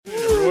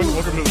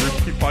everyone. Welcome to the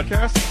Rooster Teeth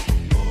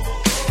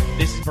Podcast.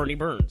 This is Bernie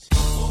Burns.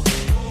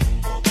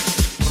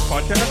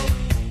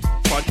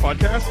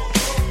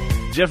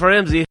 Podcast? Jeff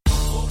Ramsey.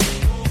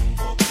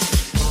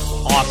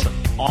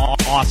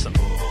 Awesome.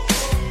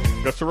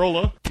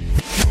 Gussarola.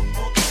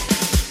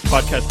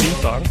 Podcast theme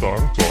song.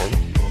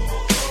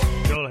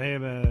 Joel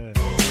Heyman.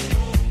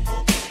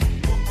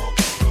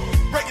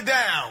 Break it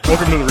down.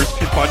 Welcome to the Rooster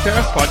Teeth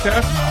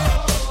Podcast.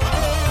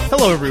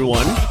 Hello,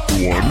 everyone.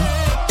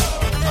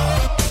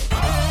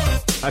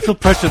 I feel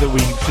pressure that we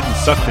shouldn't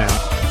suck now.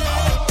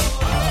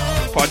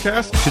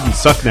 Podcast? Shouldn't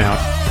suck now.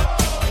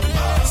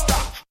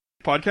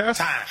 Podcast?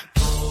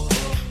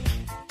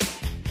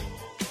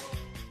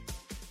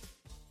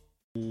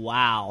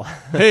 Wow.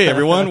 Hey,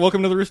 everyone.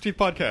 Welcome to the Rooster Teeth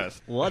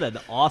Podcast. What an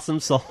awesome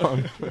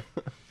song.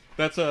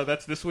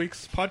 That's this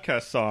week's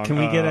podcast song. Can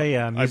we get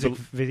a music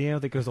video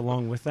that goes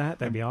along with that?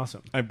 That'd be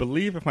awesome. I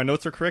believe, if my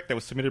notes are correct, that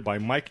was submitted by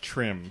Mike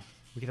Trim.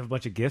 We could have a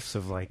bunch of gifs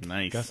of, like,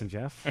 Nice. Gus and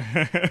Jeff.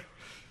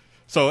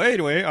 So,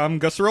 anyway, I'm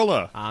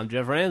Gussarola. I'm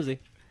Jeff Ramsey.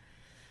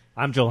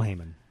 I'm Joel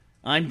Heyman.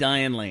 I'm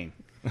Diane Lane.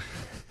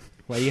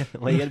 Why you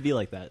gotta be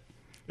like that?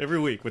 Every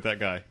week with that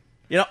guy.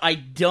 You know, I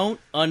don't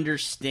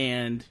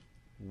understand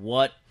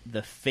what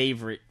the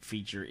favorite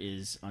feature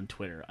is on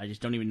Twitter. I just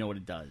don't even know what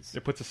it does.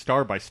 It puts a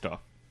star by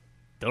stuff.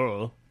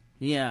 Duh.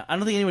 Yeah, I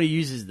don't think anybody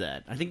uses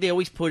that. I think they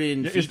always put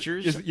in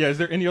features. Is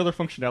there any other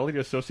functionality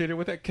associated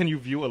with that? Can you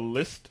view a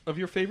list of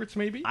your favorites,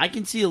 maybe? I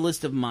can see a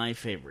list of my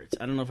favorites.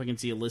 I don't know if I can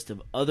see a list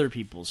of other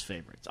people's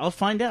favorites. I'll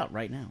find out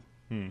right now.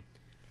 Yeah,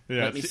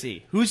 Let me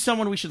see. Who's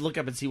someone we should look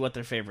up and see what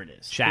their favorite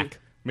is? Shaq.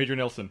 Major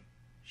Nelson.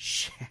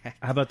 Shaq.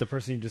 How about the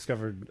person you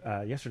discovered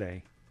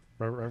yesterday,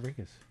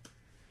 Rodriguez?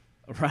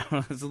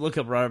 Let's look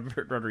up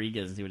Robert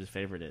Rodriguez and see what his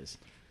favorite is.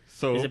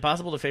 So, Is it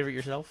possible to favorite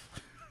yourself?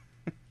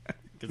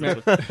 'Cause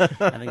that's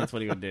what, I think that's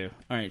what he would do.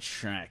 All right,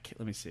 Shrek.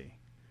 Let me see.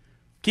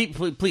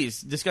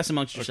 Please discuss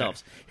amongst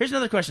yourselves. Here's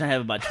another question I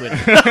have about Twitter.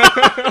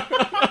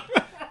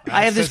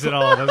 I have this. Says it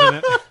all, doesn't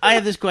it? I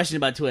have this question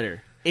about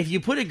Twitter. If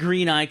you put a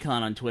green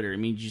icon on Twitter, it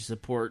means you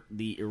support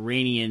the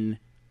Iranian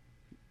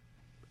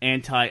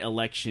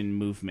anti-election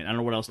movement. I don't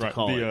know what else to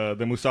call it.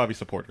 The Musavi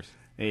supporters.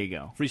 There you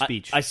go. Free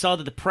speech. I saw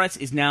that the press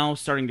is now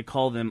starting to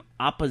call them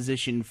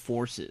opposition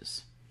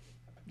forces.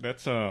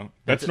 That's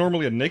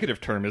normally a negative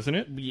term, isn't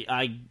it?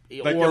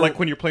 Like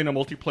when you're playing a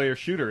multiplayer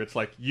shooter, it's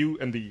like you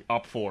and the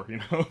Op 4,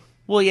 you know?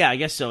 Well, yeah, I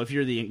guess so. If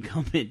you're the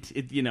incumbent,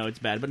 it's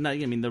bad. But not,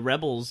 I mean, the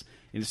rebels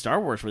in Star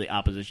Wars were the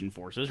opposition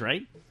forces,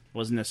 right?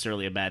 Wasn't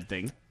necessarily a bad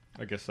thing.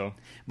 I guess so.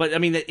 But I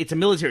mean, it's a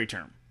military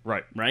term,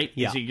 Right. right?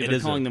 Yeah, so it you're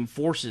is calling them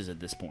forces at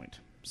this point.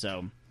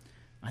 So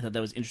I thought that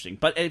was interesting.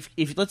 But if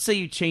let's say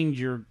you change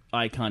your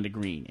icon to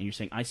green and you're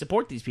saying, I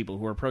support these people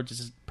who are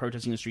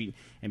protesting the street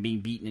and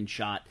being beaten and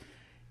shot.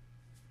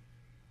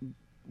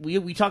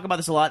 We talk about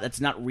this a lot.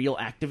 That's not real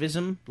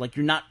activism. Like,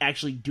 you're not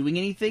actually doing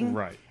anything.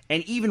 Right.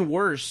 And even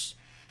worse,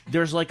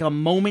 there's like a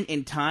moment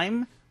in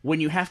time when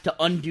you have to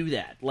undo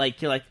that.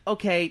 Like, you're like,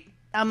 okay,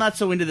 I'm not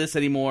so into this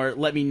anymore.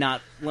 Let me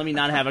not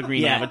have a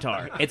green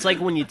avatar. It's like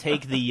when you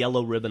take the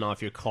yellow ribbon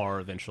off your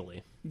car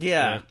eventually.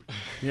 Yeah.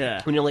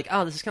 When you're like,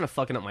 oh, this is kind of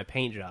fucking up my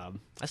paint job.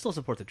 I still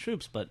support the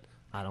troops, but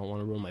I don't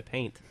want to ruin my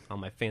paint on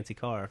my fancy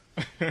car.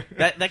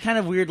 That kind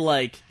of weird,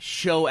 like,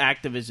 show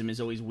activism is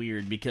always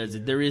weird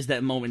because there is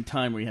that moment in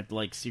time where you have to,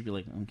 like,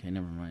 secretly, like, okay,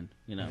 never mind.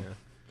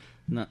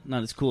 Not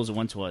as cool as it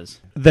once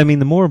was. I mean,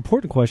 the more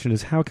important question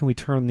is how can we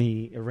turn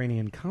the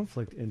Iranian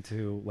conflict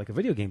into, like, a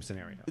video game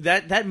scenario?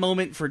 That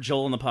moment for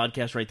Joel on the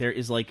podcast right there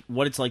is like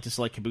what it's like to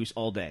select Caboose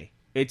all day.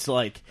 It's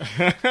like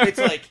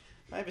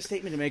I have a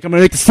statement to make. I'm going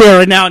to make the stare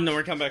right now, and then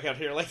we're coming back out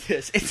here like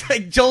this. It's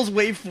like Joel's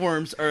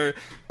waveforms are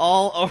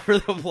all over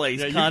the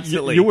place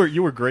constantly. You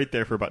were great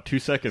there for about 2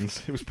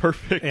 seconds. It was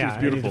perfect. Yeah, It was I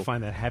need beautiful. to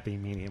find that happy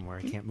medium where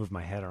I can't move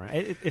my head around.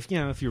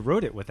 If you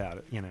wrote it without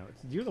it,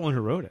 you're the one who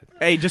wrote it.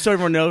 Hey, just so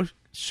everyone knows,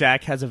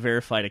 Shaq has a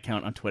verified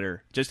account on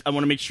Twitter. Just I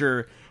want to make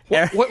sure.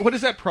 What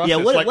is that process? Yeah,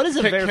 what like, is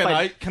a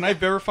verified... Can I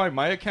verify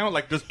my account?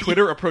 Like, does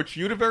Twitter approach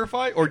you to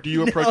verify, or do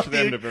you approach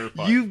them to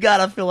verify? You've got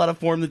to fill out a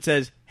form that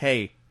says,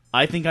 hey,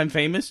 I think I'm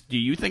famous. Do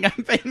you think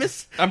I'm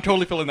famous? I'm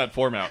totally filling that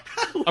form out.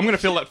 I'm going to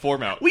fill that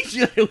form out. We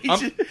should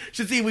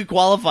see if we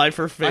qualify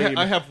for fame.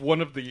 I have one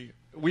of the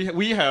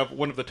we have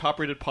one of the top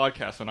rated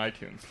podcasts on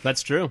iTunes.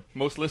 That's true.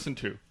 Most listened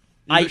to.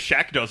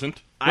 Shaq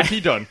doesn't. What's he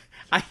done?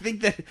 I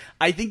think that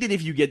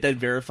if you get that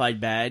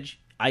verified badge,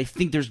 I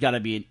think there's got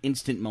to be an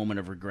instant moment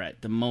of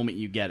regret the moment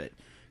you get it,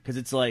 because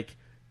it's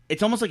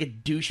almost like a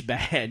douche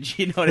badge.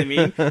 You know what I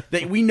mean?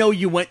 That we know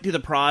you went through the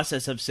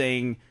process of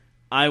saying,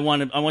 I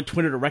want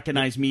Twitter to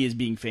recognize me as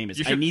being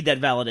famous. I need that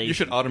validation. You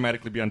should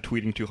automatically be on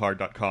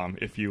tweetingtoohard.com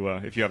if you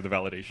have the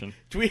validation.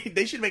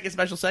 They should make a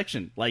special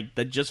section like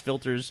that just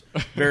filters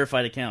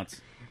verified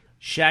accounts.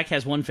 Shaq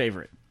has one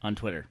favorite on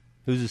Twitter.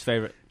 Who's his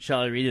favorite?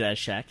 Shall I read it as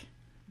Shaq?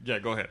 Yeah,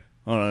 go ahead.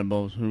 All right,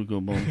 boss. Here we go,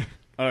 boss.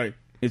 All right.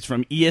 It's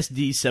from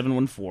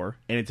ESD714,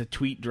 and it's a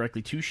tweet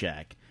directly to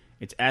Shaq.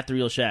 It's at The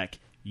Real Shaq.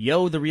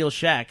 Yo, The Real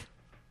Shaq,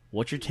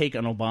 what's your take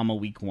on Obama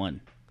Week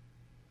 1?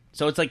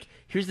 So it's like,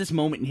 here's this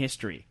moment in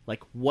history.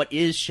 Like, what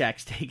is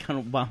Shaq's take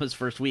on Obama's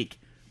first week?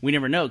 We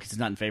never know because it's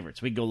not in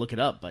favorites. We can go look it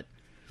up, but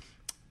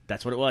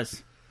that's what it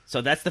was.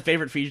 So that's the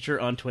favorite feature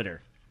on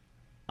Twitter.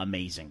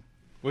 Amazing.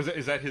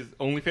 Is that his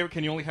only favorite?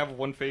 Can you only have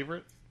one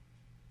favorite?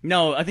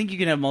 No, I think you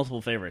can have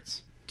multiple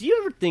favorites. Do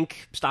you ever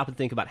stop and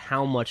think about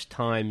how much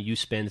time you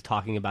spend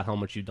talking about how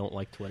much you don't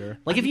like Twitter?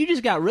 Like, if you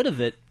just got rid of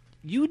it,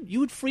 you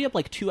would free up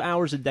like 2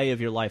 hours a day of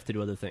your life to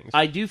do other things.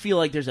 I do feel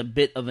like there's a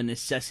bit of a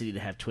necessity to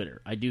have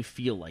Twitter. I do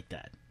feel like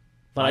that.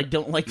 But I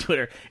don't like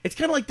Twitter. It's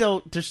kind of like,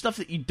 though, there's stuff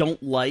that you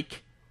don't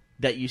like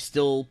that you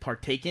still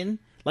partake in.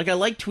 Like, I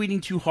like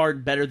tweeting too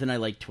hard better than I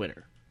like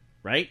Twitter,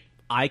 right?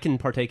 I can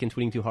partake in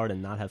tweeting too hard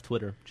and not have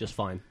Twitter just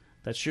fine.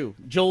 That's true.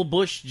 Joel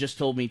Bush just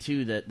told me,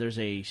 too, that there's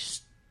a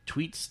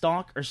tweet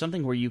stalk or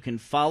something where you can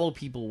follow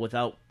people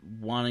without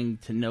wanting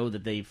to know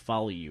that they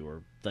follow you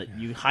or that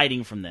you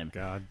hiding from them.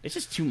 God. It's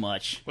just too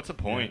much. What's the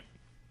point?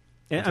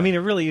 And, I mean, it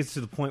really is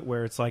to the point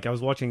where it's like I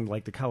was watching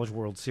like the College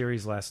World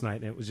Series last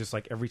night, and it was just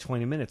like every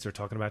 20 minutes they're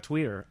talking about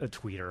Twitter.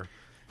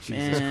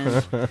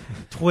 Man.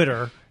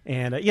 Twitter,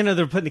 and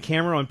they're putting the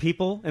camera on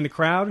people in the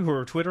crowd who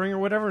are twittering or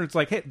whatever. And it's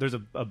like, hey, there's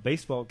a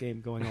baseball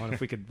game going on. If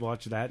we could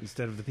watch that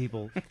instead of the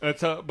people.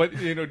 But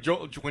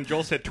when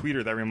Joel said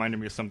tweeter, that reminded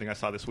me of something I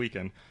saw this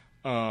weekend.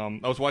 I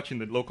was watching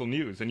the local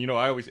news, and it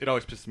always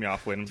pisses me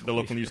off when the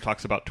local news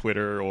talks about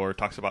Twitter or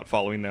talks about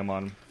following them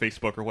on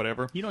Facebook or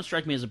whatever. You don't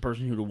strike me as a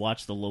person who would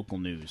watch the local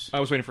news.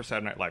 I was waiting for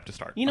Saturday Night Live to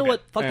start. You know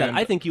what? Fuck that.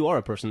 I think you are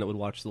a person that would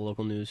watch the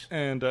local news.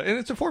 And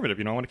it's informative.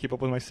 I want to keep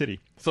up with my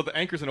city. So the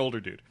anchor's an older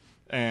dude,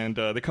 and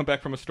they come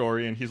back from a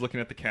story, and he's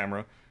looking at the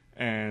camera,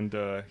 and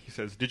he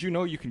says, "Did you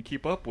know you can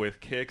keep up with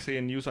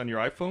KXAN News on your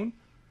iPhone?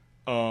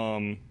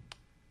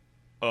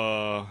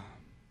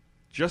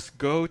 Just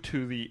go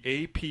to the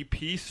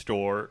APP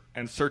store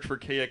and search for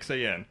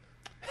KXAN."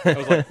 I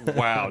was like,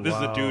 wow, this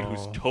is a dude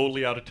who's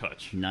totally out of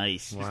touch.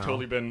 Nice. He's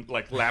totally been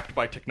lapped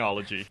by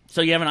technology.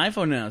 So you have an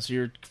iPhone now, so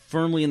you're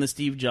firmly in the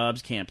Steve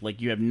Jobs camp.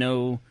 Like, you have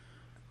no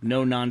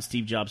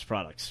non-Steve Jobs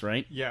products,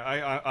 right?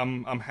 Yeah,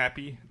 I'm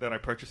happy that I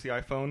purchased the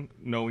iPhone,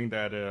 knowing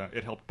that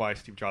it helped buy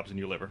Steve Jobs a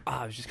new liver.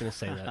 I was just going to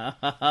say that.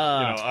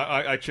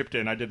 I chipped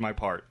in. I did my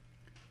part.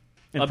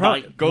 And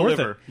go worth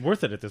liver.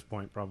 Worth it at this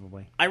point,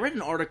 probably. I read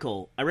an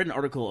article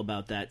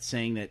about that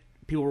saying that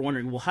people were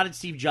wondering, well, how did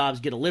Steve Jobs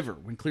get a liver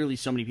when clearly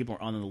so many people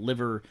are on the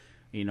liver,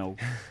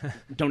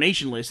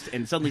 donation list,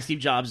 and suddenly Steve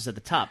Jobs is at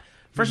the top.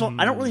 First of all,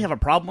 I don't really have a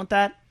problem with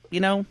that.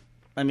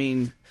 I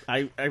mean,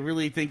 I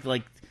really think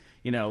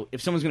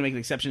if someone's going to make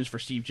exceptions for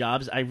Steve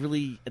Jobs, I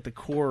really at the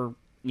core,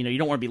 you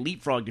don't want to be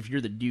leapfrogged if you're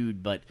the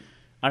dude, but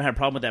I don't have a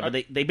problem with that.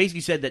 But they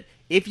basically said that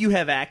if you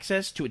have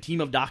access to a team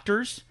of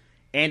doctors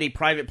and a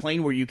private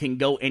plane where you can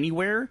go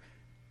anywhere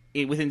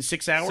within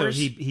 6 hours.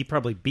 So he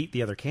probably beat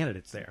the other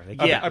candidates there.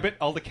 I bet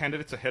all the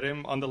candidates ahead of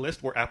him on the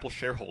list were Apple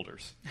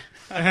shareholders.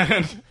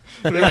 And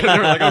they were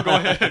like, oh,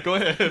 go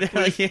ahead.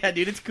 They're like, yeah,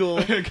 dude, it's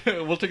cool.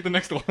 We'll take the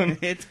next one.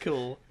 It's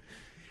cool.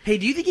 Hey,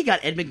 do you think he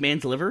got Ed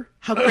McMahon's liver?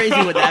 How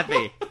crazy would that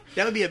be?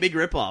 That would be a big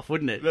ripoff,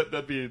 wouldn't it?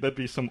 That'd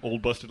be some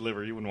old busted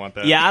liver. You wouldn't want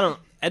that. Yeah,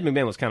 Ed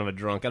McMahon was kind of a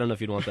drunk. I don't know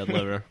if you'd want that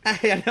liver.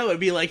 I know. It'd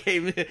be like, hey,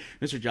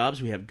 Mr.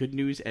 Jobs, we have good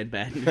news and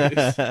bad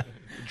news.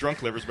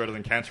 Drunk liver's better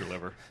than cancer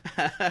liver.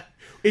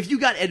 If you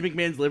got Ed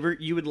McMahon's liver,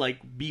 you would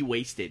be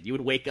wasted. You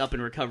would wake up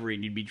in recovery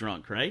and you'd be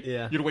drunk, right?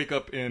 Yeah. You'd wake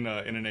up in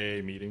an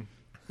AA meeting.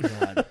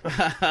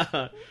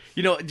 God.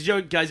 Did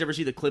you guys ever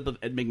see the clip of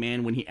Ed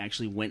McMahon when he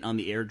actually went on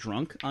the air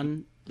drunk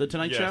on the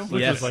Tonight Show?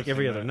 Which was like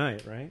every other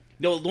night, right?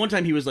 No, the one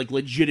time he was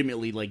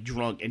legitimately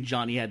drunk, and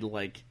Johnny had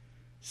to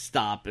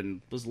stop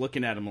and was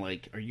looking at him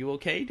like, "Are you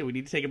okay? Do we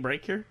need to take a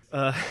break here?"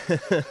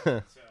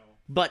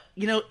 But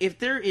if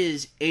there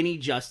is any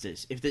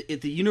justice, if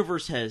the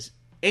universe has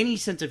any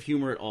sense of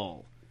humor at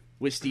all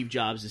with Steve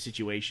Jobs'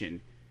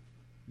 situation,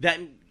 that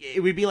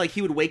it would be like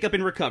he would wake up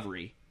in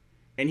recovery,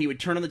 and he would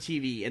turn on the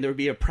TV, and there would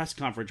be a press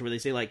conference where they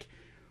say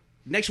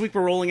next week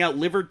we're rolling out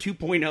Liver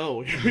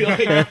 2.0.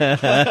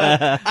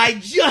 I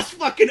just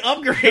fucking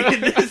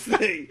upgraded this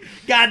thing.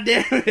 God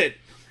damn it.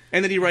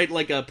 And then he write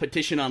a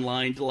petition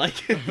online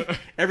to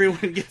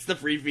everyone gets the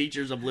free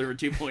features of Liver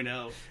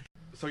 2.0.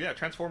 So yeah,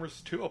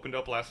 Transformers 2 opened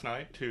up last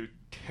night to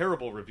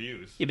terrible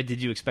reviews. Yeah, but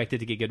did you expect it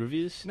to get good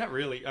reviews? Not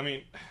really. I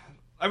mean,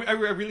 I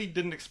really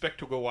didn't expect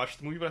to go watch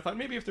the movie, but I thought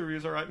maybe if the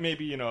reviews are right,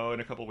 maybe, in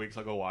a couple of weeks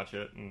I'll go watch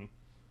it. And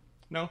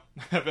no,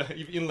 I have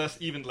even less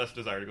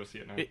desire to go see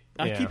it now.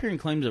 I keep hearing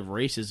claims of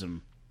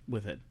racism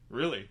with it.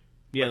 Really?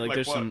 Yeah,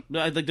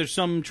 there's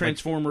some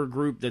Transformer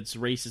group that's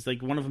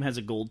racist. One of them has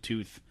a gold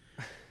tooth.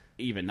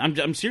 Even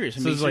I'm serious.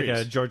 So it's like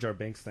a Jar Jar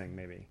Binks thing,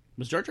 maybe.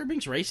 Was Jar Jar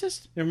Binks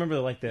racist? You remember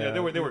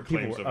there were people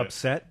claims were of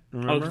upset. It.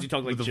 Remember? Because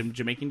you talk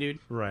Jamaican dude,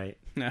 right?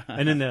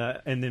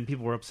 and then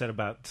people were upset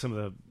about some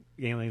of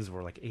the aliens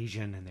were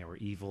Asian and they were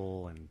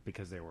evil and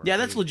because they were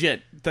that's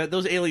legit.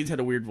 Those aliens had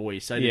a weird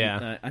voice.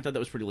 I thought that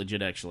was pretty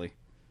legit actually.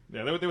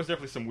 Yeah, there was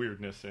definitely some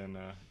weirdness in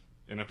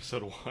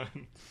episode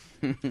 1.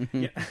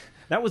 Yeah,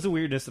 that was the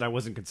weirdness that I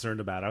wasn't concerned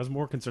about. I was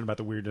more concerned about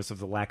the weirdness of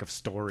the lack of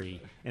story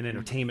and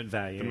entertainment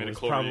value. The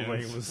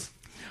midichlorians.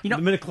 The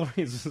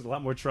midichlorians was a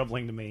lot more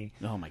troubling to me.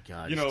 Oh my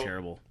god, it's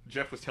terrible.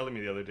 Jeff was telling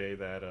me the other day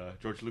that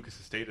George Lucas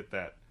has stated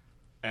that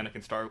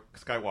Anakin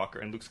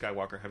Skywalker and Luke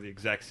Skywalker have the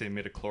exact same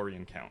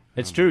midichlorian count.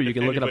 It's true. You If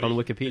can look it up on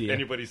anybody- Wikipedia. If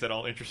anybody's at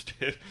all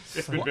interested,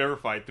 it's been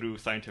verified through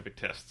scientific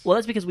tests. Well,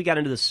 that's because we got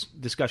into this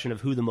discussion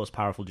of who the most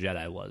powerful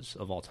Jedi was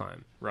of all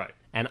time. Right.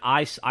 And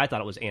I thought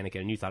it was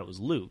Anakin, and you thought it was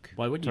Luke.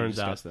 Why wouldn't you Turns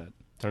discuss out, that?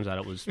 Turns out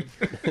it was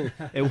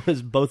it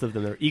was both of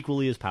them. They're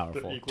equally as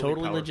powerful. They're equally Totally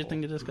powerful. legit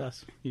thing to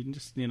discuss. You can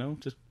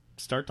just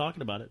start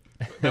talking about it.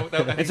 I think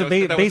And so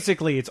that was-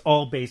 basically, it's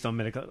all based on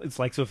midichlorian. It's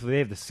like, so if they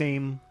have the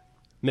same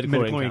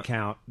Midichlorian midichlorian count.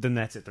 count, then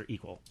that's it. They're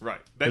equal.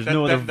 Right. There's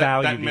no other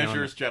value That beyond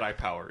measures Jedi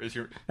power. Is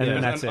your And then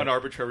is that's an it.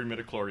 arbitrary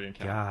midichlorian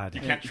count. God. You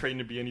can't train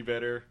to be any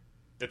better.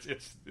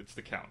 It's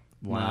the count.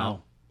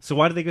 Wow. So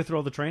why did they go through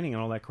all the training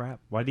and all that crap?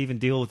 Why did they even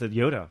deal with the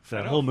Yoda for I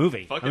that know. whole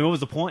movie? Fuck I mean, it. what was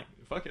the point?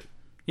 Fuck it.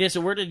 Yeah,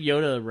 so where did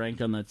Yoda rank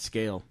on that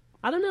scale?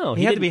 I don't know.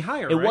 He had to didn't- be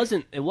higher, It right?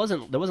 wasn't. There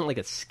wasn't like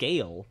a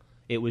scale.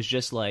 It was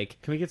just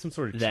like Can we get some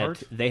sort of that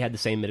chart? they had the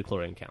same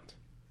midichlorian count,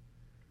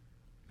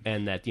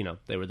 and that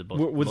they were the Was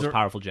most there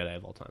powerful Jedi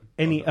of all time.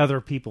 Any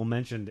other people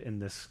mentioned in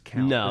this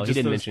count? No, Or he just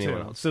didn't those mention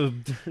anyone two? else. So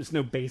there's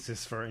no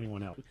basis for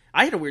anyone else.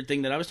 I had a weird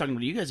thing that I was talking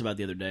to you guys about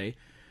the other day.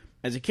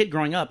 As a kid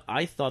growing up,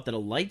 I thought that a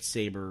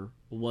lightsaber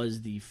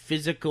was the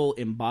physical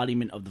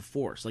embodiment of the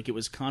Force. Like it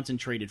was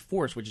concentrated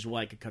force, which is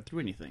why I could cut through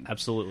anything.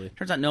 Absolutely.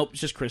 Turns out, nope, it's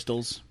just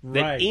crystals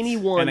That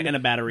anyone and a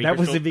battery. That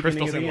was the Crystals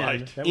beginning of the and end.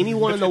 light. That was-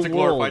 anyone in It's the a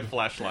glorified world,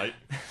 flashlight.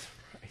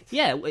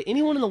 yeah,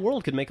 anyone in the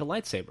world could make a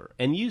lightsaber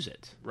and use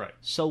it. Right.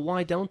 So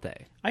why don't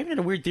they? I even had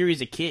a weird theory as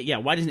a kid. Yeah,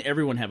 why doesn't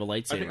everyone have a I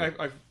lightsaber? think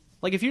I've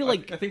Like if you're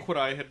like I think what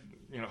I had,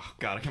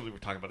 God, I can't believe we're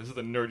talking about this. This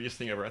is the nerdiest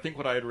thing ever. I think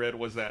what I had read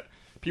was that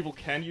people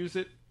can use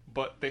it,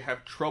 but they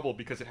have trouble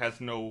because it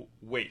has no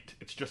weight.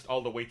 It's just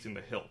all the weight's in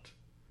the hilt.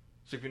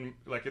 So you can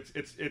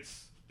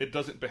it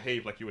doesn't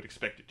behave like you would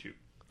expect it to.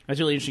 That's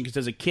really interesting because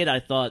as a kid, I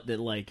thought that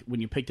like when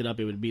you picked it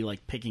up, it would be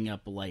like picking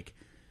up like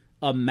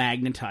a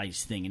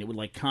magnetized thing, and it would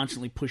like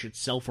constantly push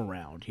itself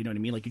around. You know what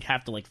I mean? Like you'd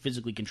have to like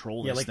physically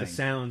control yeah, this like thing. the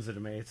sounds that it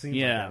made. It seems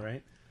Yeah. like that,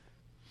 right?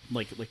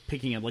 like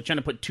picking up, like trying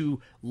to put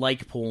two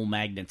like pole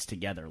magnets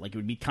together. Like it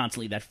would be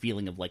constantly that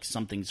feeling of like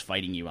something's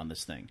fighting you on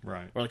this thing,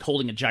 Right. Or like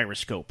holding a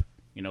gyroscope,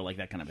 like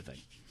that kind of a thing.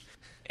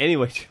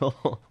 anyway,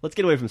 Joel. Let's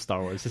get away from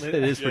Star Wars. It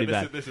is pretty this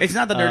bad. is- this is- It's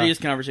not the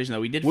nerdiest conversation though.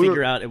 We did we were-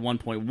 figure out at one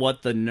point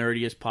what the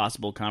nerdiest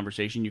possible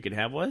conversation you could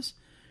have was,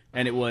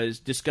 and it was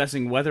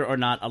discussing whether or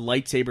not a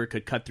lightsaber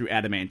could cut through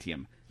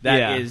adamantium.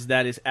 Yeah.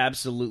 That is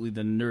absolutely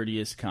the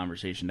nerdiest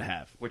conversation to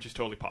have. which is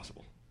totally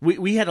possible.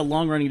 We had a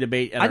long running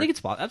debate. At I our- think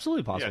it's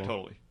absolutely possible. Yeah,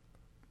 totally.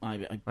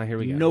 Here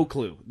we go. No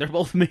clue. They're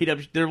both made up.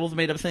 They're both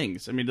made up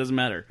things. I mean, it doesn't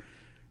matter.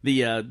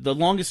 The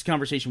longest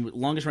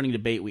running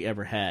debate we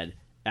ever had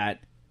at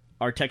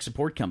our tech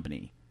support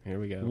company Here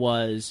we go.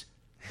 was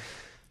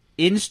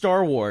in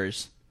Star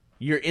Wars.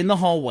 You're in the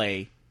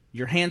hallway.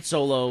 You're Han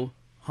Solo.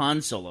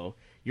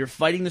 You're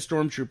fighting the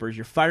stormtroopers.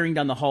 You're firing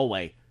down the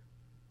hallway.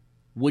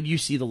 Would you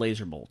see the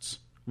laser bolts?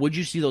 Would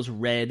you see those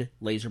red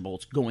laser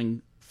bolts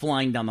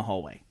flying down the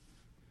hallway?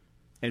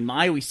 And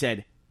I always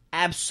said,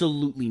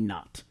 absolutely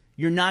not.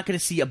 You're not going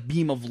to see a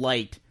beam of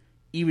light,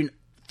 even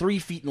 3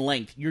 feet in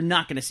length. You're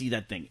not going to see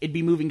that thing. It'd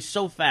be moving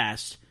so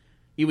fast,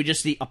 you would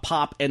just see a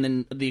pop and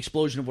then the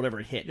explosion of whatever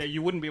it hit. Yeah,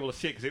 you wouldn't be able to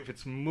see it because if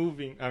it's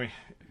moving,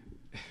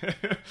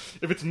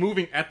 if it's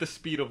moving at the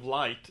speed of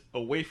light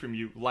away from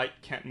you, light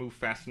can't move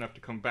fast enough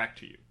to come back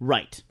to you.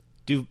 Right.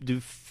 Do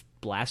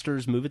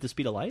blasters move at the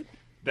speed of light?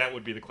 That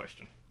would be the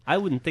question. I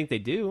wouldn't think they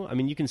do. I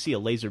mean, you can see a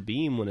laser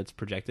beam when it's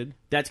projected,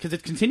 That's because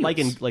it's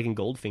continuous. like in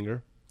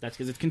Goldfinger. That's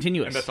because it's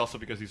continuous. And that's also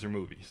because these are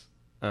movies.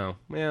 Oh,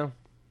 well,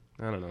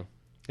 I don't know.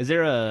 Is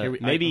there a Here we-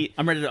 maybe?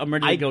 I'm ready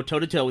to go toe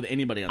to toe with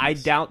anybody on I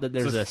this. doubt that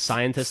there's So a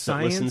scientist that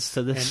Science listens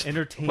to this. and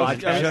entertainment Well,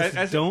 just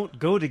as it- don't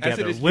go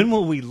together. is, When you-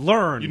 will we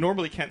learn? You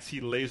normally can't see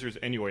lasers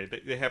anyway.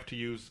 They have to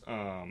use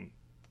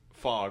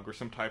fog or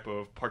some type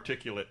of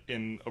particulate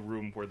in a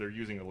room where they're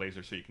using a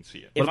laser so you can see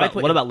it. If What I about,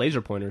 put- what about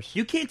laser pointers?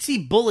 You can't see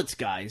bullets,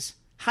 guys.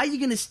 How you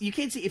gonna? You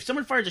can't see if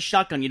someone fires a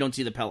shotgun. You don't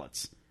see the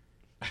pellets.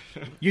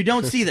 You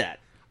don't see that.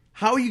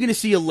 How are you gonna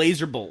see a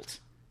laser bolt?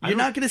 You're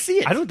not gonna see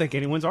it. I don't think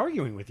anyone's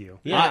arguing with you.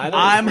 Yeah, I don't-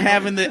 I'm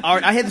having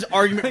I had this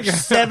argument for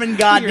 7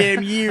 goddamn I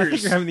think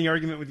years. you're having the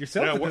argument with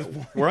yourself. Yeah, at this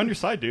point. we're on your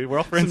side, dude. We're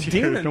all friends Some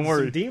here. demons, Don't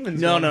worry. some demons.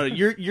 No, going.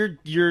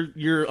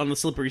 you're on the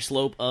slippery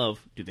slope of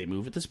do they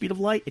move at the speed of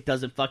light? It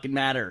doesn't fucking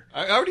matter.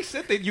 I already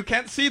said that you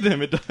can't see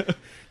them.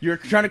 You're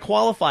trying to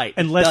qualify. It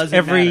Unless doesn't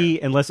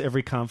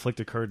every conflict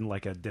occurred in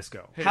like a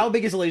disco. matter. How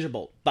big is a laser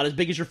bolt? About as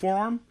big as your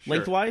forearm,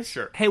 lengthwise.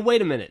 Sure. Hey,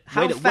 wait a minute.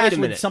 How wait, fast wait a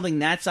would minute. something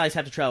that size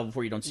have to travel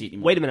before you don't see it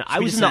anymore? Wait a minute. I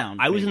Speed was of in the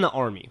sound, I was maybe. in the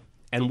army,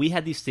 and we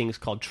had these things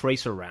called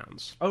tracer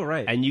rounds. Oh,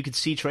 right. And you could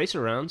see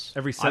tracer rounds.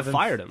 Every I seventh-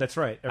 fired them. that's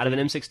right. Out of an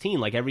M16,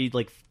 like every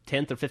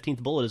 10th or 15th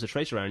bullet is a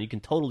tracer round. And you can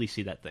totally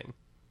see that thing.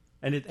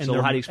 And So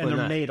they're, how do you explain and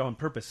they're that? made on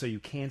purpose so you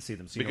can see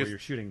them, so you know Because- where you're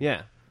shooting.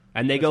 Yeah,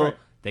 and they That's go right.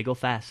 they go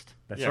fast.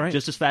 That's Yeah. right.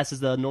 Just as fast as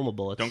the normal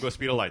bullets. Don't go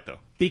speed of light, though.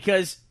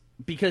 because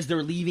Because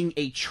they're leaving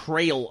a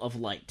trail of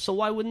light. So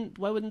why wouldn't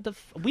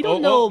we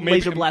don't know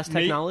laser blast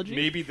technology?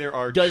 Maybe there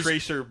are Does-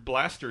 tracer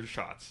blaster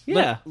shots.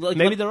 Yeah, Like,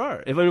 maybe there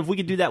are. If we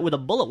could do that with a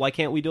bullet, why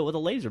can't we do it with a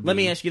laser beam? Let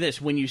me ask you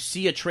this. When you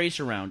see a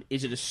tracer round,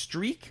 is it a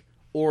streak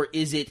or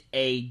is it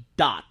a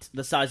dot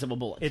the size of a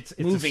bullet? It's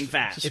moving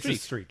fast. It's a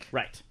streak.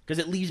 Right. Because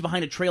it leaves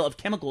behind a trail of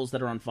chemicals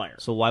that are on fire.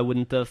 So why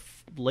wouldn't the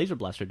laser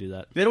blaster do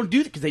that? They don't do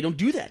that because they don't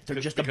do that. They're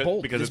just a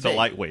bolt. Because this it's a big.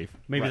 light wave.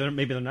 Maybe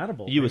Right. they're not a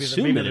bolt. You maybe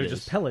assume maybe that they're it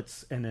just is.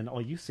 pellets, and then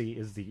all you see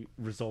is the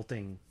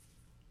resulting,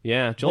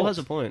 Yeah, Joel Bolts.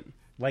 has a point.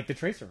 like the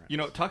tracer round. You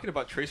know, talking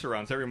about tracer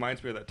rounds, that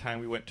reminds me of that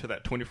time we went to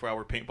that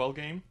 24-hour paintball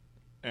game,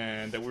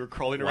 and that we were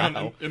crawling around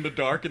Wow. in the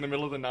dark in the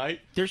middle of the night,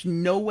 There's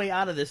no way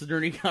out of this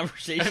during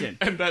conversation.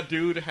 and that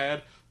dude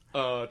had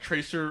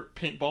tracer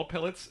paintball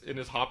pellets in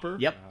his hopper.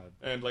 Yep.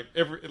 And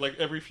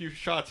every few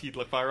shots he'd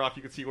fire off,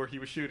 you could see where he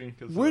was shooting.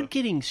 Cause, We're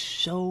getting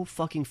so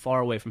fucking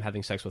far away from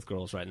having sex with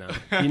girls right now.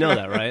 You know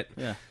that, right?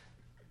 Yeah.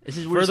 This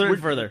is Further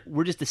and further.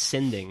 We're just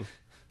descending.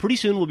 Pretty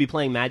soon we'll be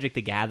playing Magic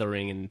the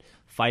Gathering and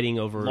fighting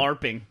over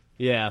LARPing.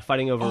 Yeah,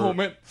 fighting over oh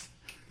man!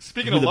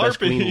 Speaking who of the best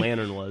LARPing, Green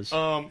Lantern was.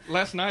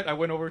 last night I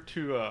went over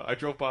to I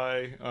drove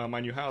by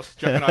my new house.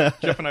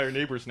 Jeff and I are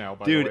neighbors now.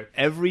 By the way, Dude,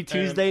 every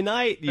Tuesday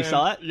night you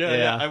saw it.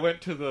 Yeah. I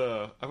went to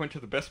the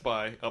Best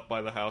Buy up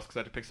by the house because I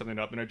had to pick something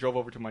up, and I drove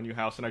over to my new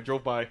house, and I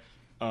drove by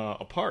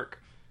a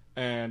park,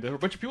 and there were a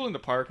bunch of people in the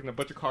park, and a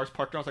bunch of cars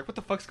parked around. I was like, "What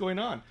the fuck's going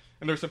on?"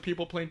 And there were some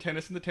people playing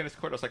tennis in the tennis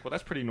court. I was like, "Well,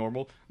 that's pretty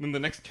normal." And then the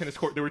next tennis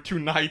court, there were two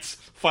knights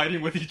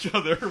fighting with each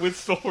other with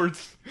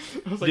swords.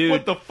 I was like, Dude.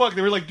 "What the fuck?"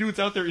 They were like dudes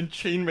out there in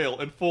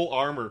chainmail and full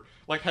armor,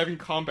 like having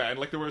combat, and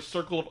like there were a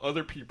circle of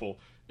other people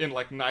in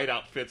like knight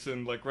outfits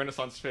and like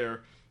Renaissance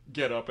fair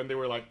get up, and they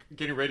were like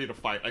getting ready to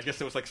fight. I guess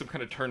it was like some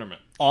kind of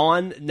tournament.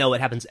 No, it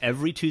happens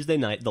every Tuesday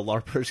night. The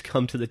LARPers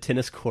come to the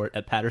tennis court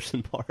at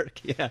Patterson Park.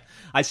 Yeah,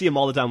 I see them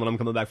all the time when I'm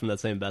coming back from that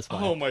same Best Buy.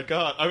 Oh my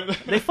god! I mean,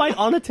 They fight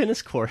on a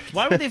tennis court.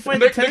 Why would they fight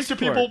the next tennis to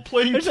court? people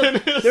playing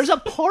tennis. There's a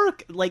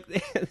park like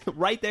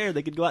right there.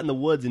 They could go out in the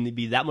woods and it'd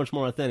be that much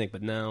more authentic.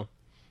 But no,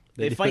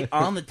 They fight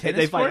on the tennis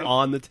They fight court?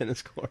 on the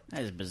tennis court.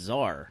 That is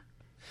bizarre.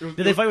 Did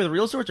they fight with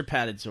real swords or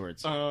padded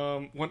swords?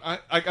 When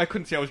I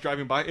couldn't see. I was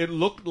driving by.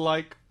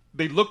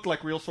 They looked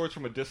like real swords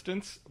from a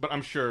distance, but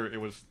I'm sure it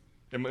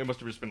must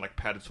have just been like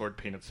padded sword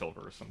painted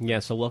silver or something. Yeah.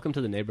 So welcome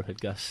to the neighborhood,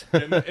 Gus.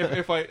 And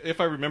if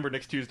I remember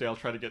next Tuesday, I'll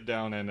try to get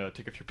down and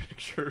take a few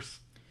pictures.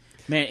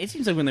 Man, it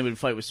seems like when they would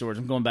fight with swords,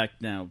 I'm going back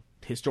now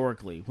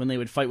historically, when they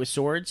would fight with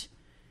swords,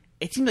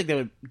 it seemed like they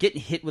would get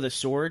hit with a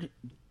sword.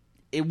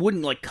 It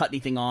wouldn't like cut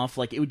anything off.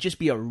 Like it would just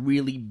be a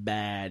really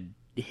bad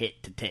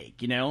hit to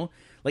take, you know?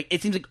 Like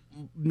it seems like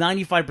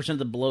 95% of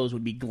the blows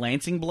would be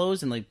glancing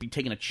blows and like be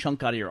taking a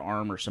chunk out of your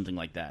arm or something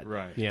like that.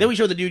 Right. Yeah. Then we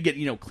show the dude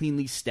get,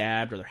 cleanly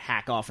stabbed or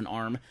hack off an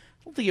arm.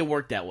 I don't think it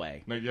worked that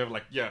way. No, you have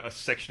a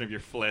section of your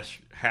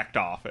flesh hacked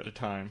off at a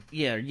time.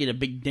 Yeah, or you get a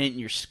big dent in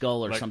your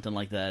skull or Like- something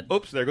like that.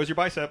 Oops, there goes your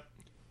bicep.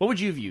 What would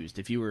you have used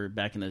if you were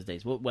back in those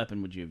days? What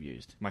weapon would you have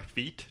used? My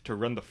feet to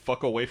run the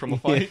fuck away from a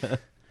fight. Yeah.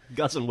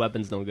 Gus and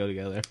weapons don't go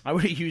together. I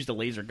would have used a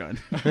laser gun.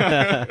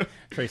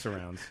 Tracer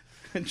rounds,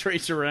 And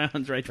tracer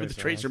rounds, right, with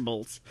the tracer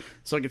bolts,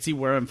 so I could see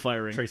where I'm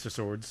firing. tracer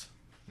swords.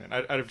 And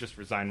I'd have just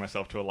resigned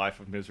myself to a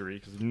life of misery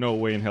because no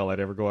way in hell I'd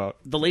ever go out.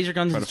 The laser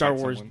guns Try in to Star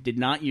find Wars someone. did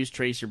not use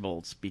tracer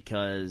bolts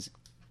because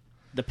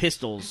the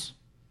pistols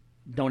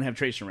don't have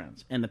tracer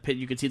rounds, and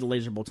you could see the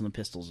laser bolts in the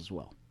pistols as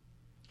well.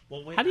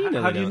 Well, wait, How do you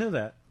know How they do you don't? know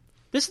that?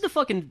 This is the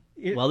fucking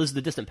this is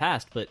the distant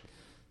past, but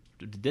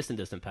the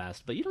distant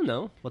past. But you don't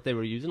know what they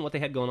were using, what they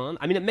had going on.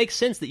 I mean, it makes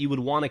sense that you would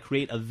want to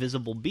create a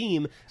visible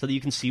beam so that you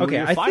can see Okay, where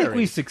you're I think firing.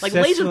 we like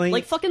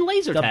successfully- fucking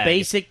laser The tag.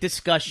 basic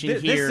discussion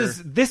here.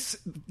 This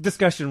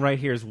discussion right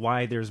here is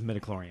why there's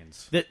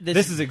midichlorians.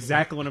 This is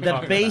exactly what I'm the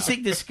talking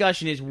basic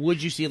discussion is: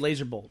 would you see a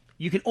laser bolt?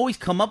 You can always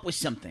come up with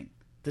something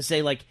to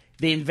say, like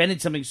they invented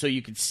something so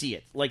you could see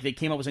it. Like they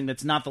came up with something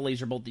that's not the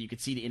laser bolt that you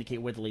could see to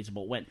indicate where the laser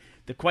bolt went.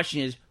 The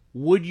question is: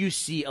 would you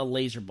see a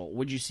laser bolt?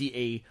 Would you see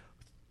a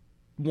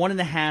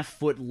 1.5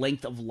 foot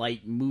length of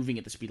light moving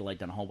at the speed of light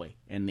down a hallway?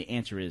 And the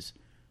answer is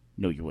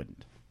no, you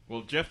wouldn't.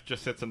 Well, Jeff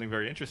just said something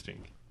very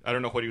interesting. I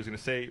don't know what he was going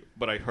to say,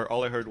 but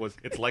all I heard was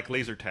it's like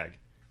laser tag.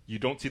 You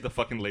don't see the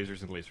fucking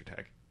lasers in laser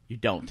tag. You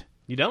don't.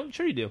 You don't?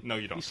 Sure you do. No,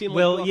 you don't. You see 'em, about.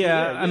 like, Well, go off the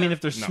yeah, air, I mean,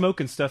 if there's No. smoke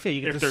and stuff, yeah,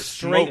 you get If the there's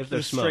straight, smoke- if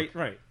there's smoke. straight,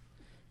 right.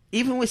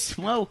 Even with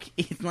smoke,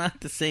 it's not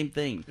the same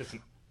thing.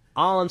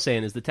 All I'm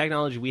saying is the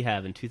technology we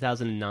have in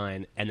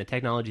 2009 and the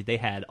technology they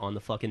had on the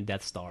fucking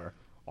Death Star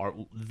are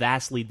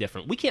vastly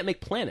different. We can't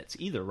make planets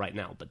either right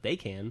now, but they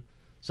can.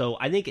 So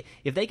I think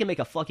if they can make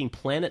a fucking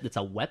planet that's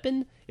a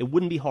weapon, it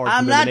wouldn't be hard.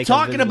 I'm for them to not make a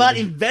talking visible- about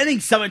inventing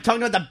something. I'm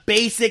talking about the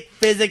basic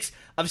physics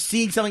of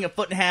seeing something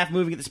 1.5 feet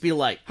moving at the speed of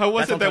light. How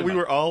was That's what it I'm that talking we about.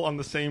 were all on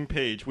the same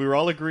page? We were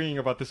all agreeing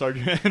about this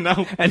argument, and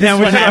now And now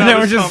we're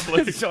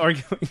Conflict. just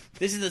arguing.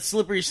 This is the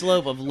slippery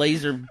slope of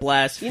laser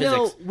blast You physics.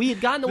 know, we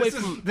had gotten away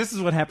from. This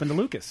is what happened to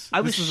Lucas.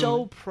 I was This is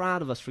so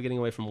proud of us for getting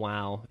away from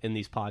WoW in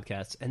these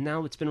podcasts, and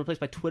now it's been replaced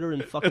by Twitter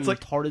and fucking It's like-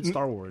 retarded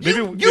Star Wars. maybe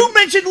you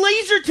mentioned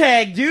laser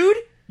tag, dude.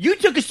 You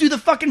took us to the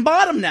fucking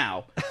bottom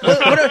now.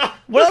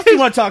 What else do you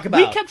want to talk about?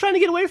 We kept trying to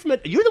get away from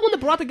it. You're the one that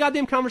brought the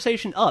goddamn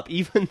conversation up,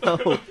 even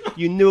though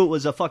you knew it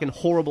was a fucking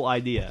horrible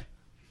idea.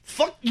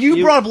 Fuck,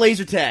 you brought up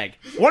laser tag.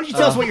 Why don't you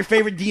tell us what your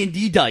favorite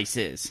D&D dice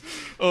is?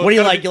 What do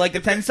you like? You like the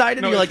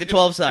 10-sided or you like the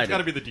 12-sided? It's got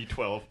to be the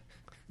D12.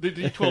 The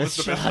D12 is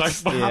the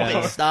best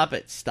dice. Stop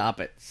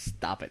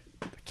it.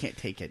 I can't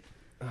take it.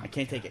 I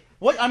can't take it.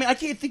 What? I mean, I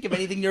can't think of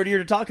anything nerdier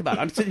to talk about.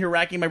 I'm sitting here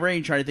racking my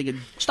brain trying to think of...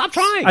 Stop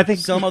trying! I think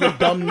some other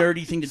dumb,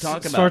 nerdy thing to talk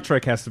about. Star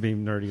Trek has to be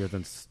nerdier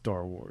than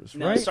Star Wars,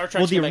 No, right? Star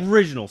Trek's well, the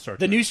original Star Trek.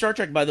 The new Star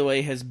Trek, by the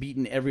way, has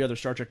beaten every other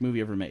Star Trek movie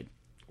ever made.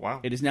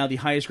 Wow. It is now the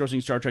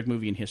highest-grossing Star Trek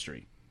movie in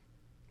history.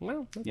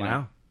 Well, You know?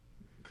 Wow.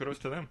 Kudos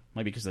to them.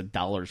 Maybe because the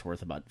dollar's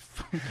worth about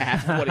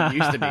half of what it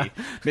used to be.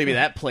 Maybe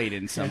that played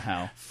in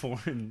somehow.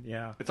 Foreign,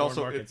 yeah. It's foreign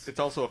also markets. it's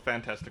also a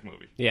fantastic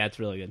movie. yeah, it's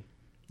really good.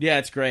 Yeah,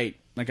 it's great.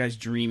 That guy's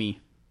dreamy.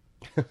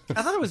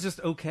 I thought it was just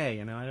okay.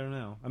 You know, I don't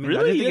know. I mean, Really?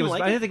 I didn't You think it didn't was.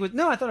 like I it? didn't think it was.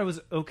 No, I thought it was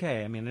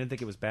okay. I mean, I didn't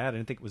think it was bad. I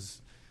didn't think it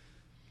was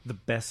the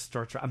best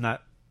Star Trek. I'm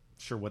not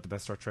sure what the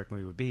best Star Trek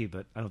movie would be,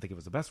 but I don't think it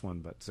was the best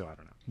one. But so I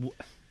don't know.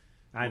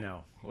 I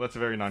know. Well, that's a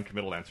very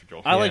non-committal answer,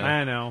 Joel. I like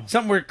I know.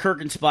 something where Kirk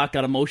and Spock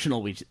got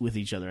emotional with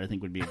each other. I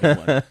think would be a good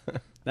one. That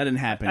didn't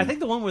happen. I think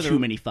the one where too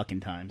many fucking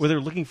times. where they're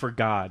looking for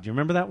God. Do you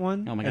remember that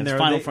one? Oh my God, And it's they're-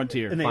 Final they-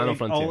 Frontier. And they Final all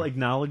Frontier.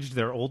 acknowledged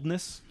their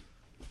oldness.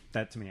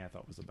 That to me, I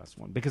thought was the best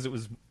one because it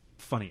was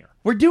funnier.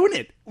 We're doing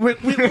it. We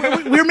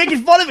were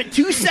making fun of it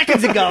 2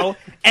 seconds ago,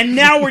 and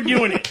now we're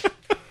doing it.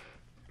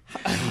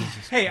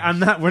 Hey,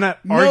 we're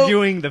not No-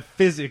 arguing the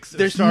physics.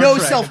 There's of Star no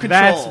Trek. self-control.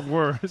 That's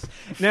worse.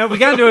 Now we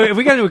got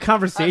into a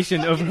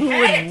conversation of who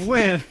would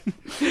win,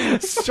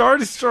 Star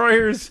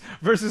Destroyers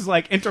versus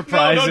like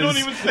Enterprises. don't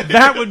even say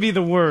that would be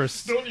the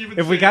worst. Don't even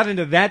if we say got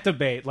into that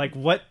debate, like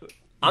what?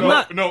 I'm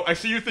not. No, I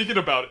see you thinking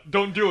about it.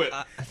 Don't do it.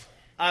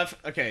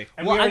 Okay.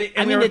 and Well, we already-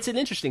 I and mean, we it's an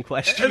interesting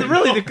question. and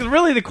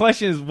really the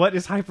question is what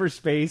is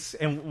hyperspace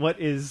and what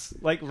is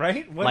like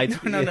right? What,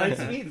 Light- no, yeah. light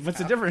speed. What's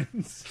the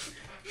difference?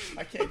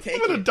 I can't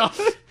take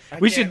it.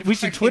 We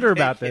should Twitter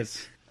about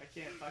this.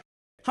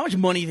 How much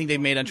money do you think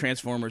they've made on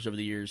Transformers over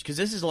the years? Because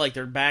this is like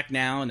they're back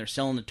now and they're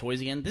selling the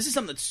toys again. This is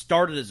something that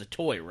started as a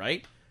toy,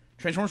 right?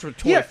 Transformers were a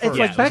toy Yeah, first. it's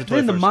like it back was a toy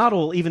then the first.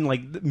 model, even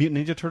like the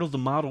Mutant Ninja Turtles, the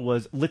model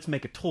was let's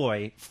make a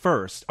toy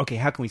first. Okay,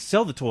 how can we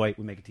sell the toy?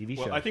 We make a TV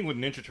Well, show. I think with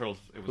Ninja Turtles,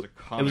 it was a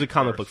comic. It was a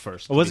comic first. book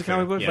first. Oh, was to it be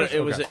comic fair. book Yeah.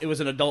 first? But it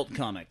was an adult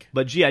comic.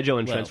 But G.I. Joe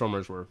and Well-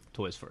 Transformers were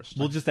toys first.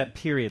 Well, just that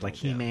period, like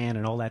He-Man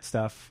and all that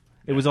stuff.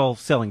 It was all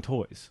selling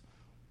toys,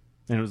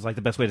 and it was like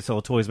the best way to sell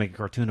a toy is make a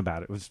cartoon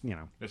about it. It was,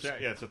 It's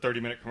a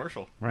 30-minute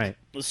commercial. right.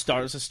 It's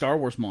a Star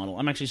Wars model.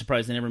 I'm actually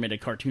surprised they never made a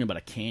cartoon about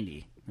a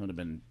candy. That would have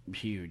been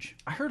huge.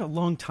 I heard a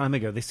long time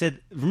ago they said,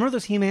 remember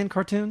those He-Man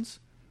cartoons?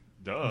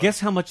 Duh. Guess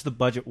how much the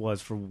budget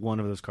was for one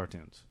of those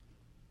cartoons?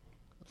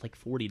 like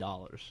 $40.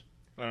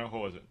 I don't know,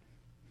 what was it?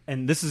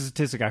 And this is a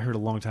statistic I heard a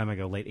long time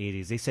ago, late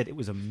 80s. They said it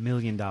was $1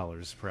 million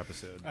per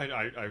episode.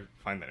 I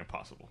find that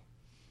impossible.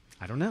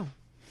 I don't know.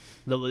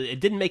 It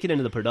didn't make it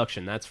into the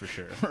production, that's for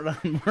sure.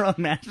 We're on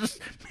Masters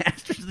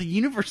of the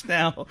Universe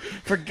now.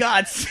 For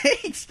God's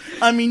sakes!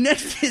 I mean,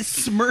 next is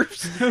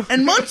Smurfs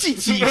and Munchie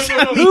Cheeks.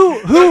 I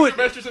mean, Who would...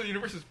 Masters of the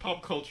Universe is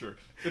pop culture.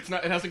 It's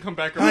not. It hasn't come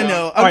back around. I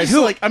know. I'm All right, just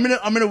who- like I'm in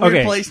a weird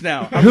Okay. place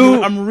now.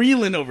 Who- I'm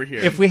reeling over here.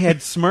 If we had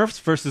Smurfs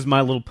versus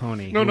My Little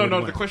Pony, No. who would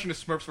The win? question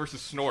is Smurfs versus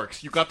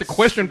Snorks. You got the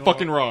question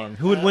fucking wrong.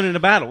 Who would win in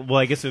a battle? Well,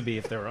 I guess it would be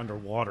if they were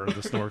underwater.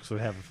 The Snorks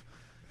would have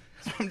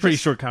pretty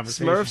short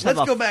conversation. Smurfs Let's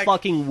have go a back.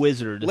 fucking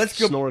wizard. Let's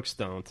go- Snorks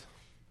don't.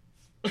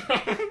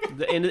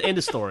 End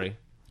of story.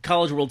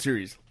 College World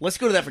Series. Let's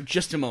go to that for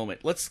just a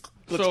moment. Let's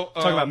So Talk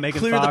about Megan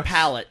clear Fox. the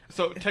palate.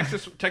 So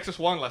Texas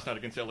won last night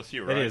against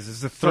LSU, right? It is.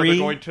 It's a So they're 3.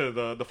 going to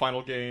the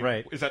final game.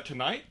 Right. Is that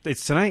tonight?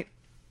 It's tonight.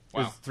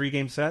 Wow. It's a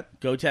 3-game set.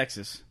 Go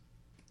Texas.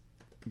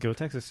 Go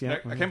Texas, yeah.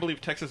 I can't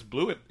believe Texas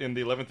blew it in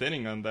the 11th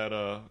inning on that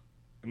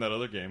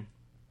other game.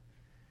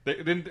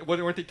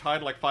 Weren't they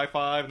tied like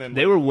 5-5? And then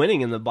They were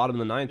winning in the bottom of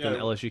the ninth, and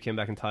Yeah. LSU came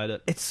back and tied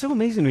it. It's so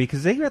amazing to me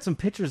because they got some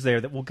pitchers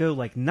there that will go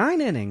like 9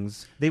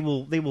 innings. They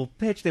will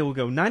pitch. They will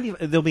go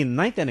 90. They'll be in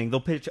the 9th inning. They'll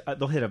pitch.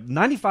 They'll hit a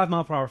 95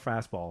 mile per hour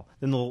fastball.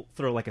 Then they'll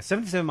throw like a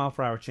 77 mile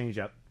per hour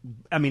changeup.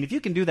 I mean, if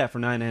you can do that for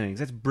 9 innings,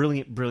 that's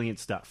brilliant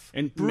stuff.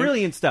 And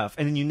brilliant stuff.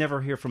 And then you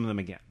never hear from them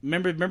again.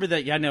 Remember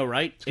that? Yeah, I know,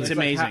 right? It's like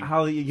amazing.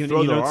 how you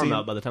Throw their don't arm see-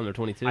 out by the time they're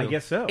 22. I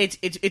guess so.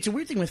 It's a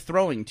weird thing with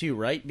throwing too,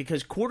 right?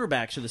 Because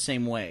quarterbacks are the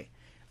same way.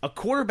 A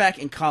quarterback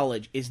in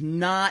college is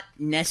not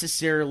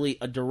necessarily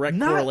a direct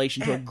Not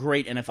correlation to a at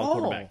great NFL all.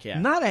 quarterback. Yeah,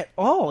 Not at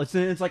all. It's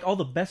like all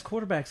the best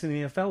quarterbacks in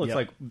the NFL. It's Yep.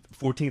 like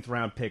 14th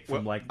round pick from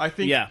Well, like I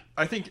think Yeah.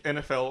 I think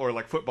NFL or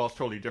like football is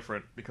totally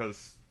different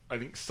because I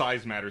think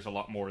size matters a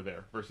lot more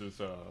there versus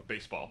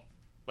baseball.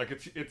 Like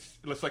it's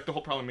like the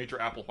whole problem Major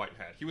Applewhite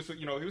had. He was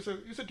he was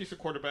a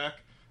decent quarterback,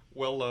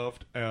 well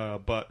loved,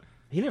 but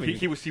He never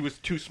he was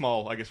too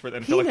small, I guess, for the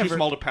NFL. He Like, never- too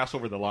small to pass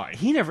over the line.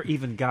 he never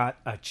even got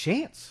a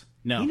chance.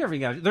 No. He never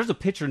got. There's a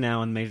pitcher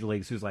now in Major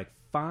Leagues who's like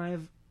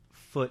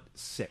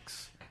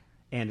 5'6",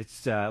 And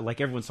it's like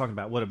everyone's talking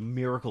about what a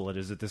miracle it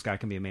is that this guy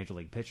can be a major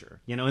league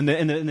pitcher. You know, and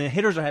the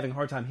hitters are having a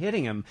hard time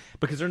hitting him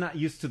because they're not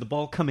used to the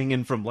ball coming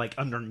in from like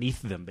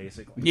underneath them,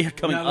 basically. Yeah,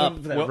 coming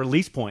up. That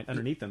release point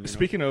underneath them.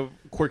 Speaking of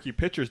quirky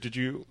pitchers, did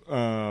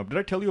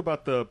I tell you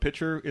about the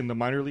pitcher in the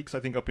minor leagues? I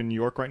think up in New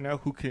York right now,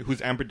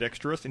 who's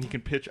ambidextrous and he can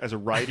pitch as a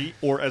righty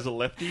or as a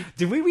lefty.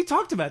 Did we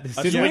talked about this?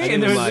 Didn't yeah, we? I think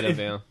And We there might was- have,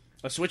 yeah.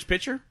 A switch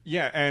pitcher?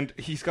 Yeah, and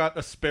he's got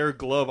a spare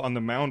glove on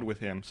the mound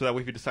with him, so that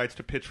way if he decides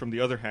to pitch from the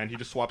other hand, he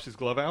just swaps his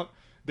glove out.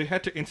 They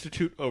had to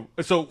institute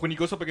so when he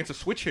goes up against a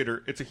switch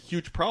hitter, it's a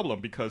huge problem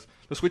because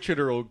the switch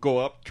hitter will go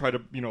up, try to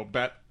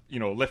bat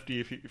lefty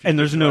if he And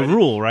there's no righty.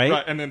 rule, right?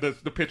 Right, and then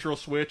the pitcher will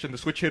switch, and the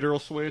switch hitter will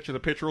switch, and the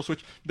pitcher will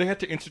switch. They had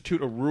to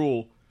institute a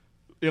rule,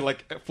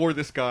 for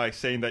this guy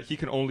saying that he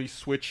can only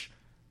switch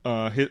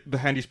the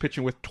hand he's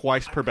pitching with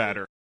twice per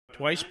batter.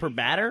 Twice per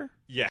batter?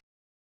 Yeah.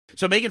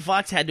 So Megan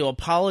Fox had to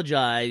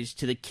apologize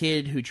to the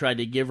kid who tried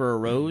to give her a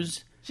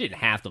rose. She didn't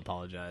have to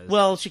apologize.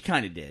 Well, she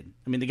kind of did.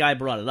 I mean, the guy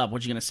brought it up.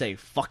 What you gonna say?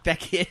 Fuck that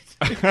kid.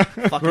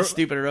 Fucking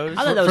stupid rose.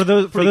 I thought that was For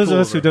those pretty of cool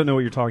us who her. don't know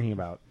what you're talking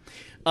about.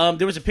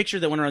 There was a picture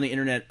that went around the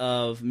internet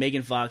of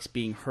Megan Fox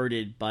being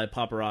herded by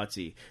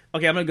paparazzi.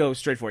 Okay, I'm going to go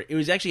straight for it. It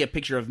was actually a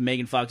picture of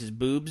Megan Fox's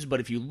boobs, but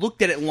if you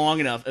looked at it long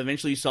enough,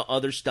 eventually you saw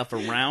other stuff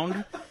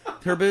around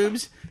her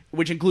boobs,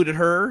 which included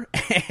her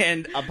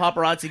and a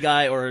paparazzi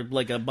guy or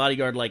like a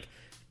bodyguard, like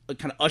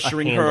kind of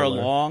ushering her handler.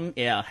 along.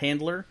 Yeah,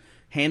 a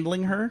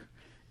handling her.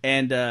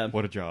 And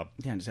What a job.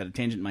 yeah, I just had a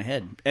tangent in my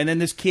head. And then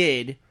this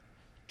kid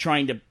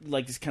trying to,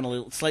 like this kind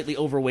of slightly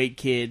overweight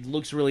kid,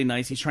 looks really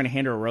nice. He's trying to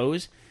hand her a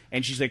rose,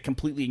 and she's like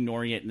completely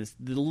ignoring it, and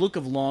the look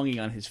of longing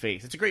on his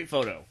face. It's a great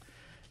photo.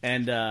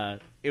 And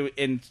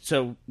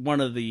so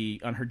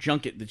on her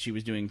junket that she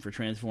was doing for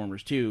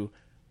Transformers 2,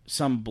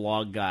 some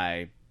blog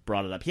guy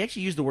brought it up. He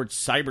actually used the word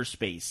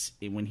cyberspace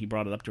when he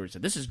brought it up to her. He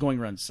said, "This is going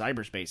around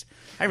cyberspace."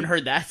 I haven't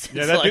heard that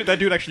since. Yeah, that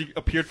dude actually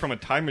appeared from a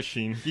time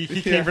machine. He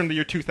came from the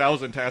year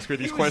 2000 to ask her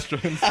these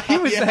questions. He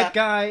was that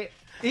guy.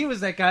 He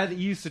was that guy that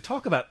you used to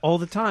talk about all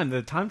the time.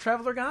 The time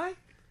traveler guy.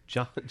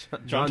 John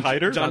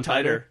Titer? John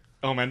Titer.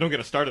 Oh man, don't get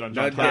us started on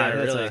John No, Titer.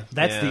 yeah, really.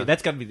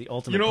 That's got to be the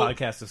ultimate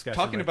podcast discussion.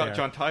 Talking right about there.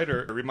 John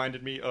Titer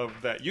reminded me of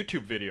that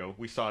YouTube video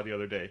we saw the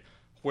other day,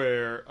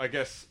 where I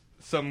guess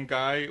some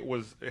guy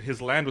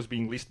his land was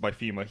being leased by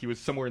FEMA. He was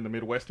somewhere in the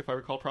Midwest, if I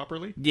recall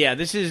properly. Yeah,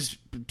 this is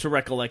to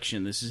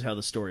recollection. This is how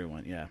the story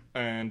went. Yeah.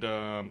 And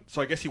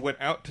so I guess he went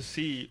out to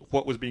see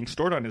what was being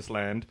stored on his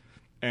land,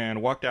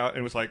 and walked out, and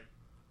it was like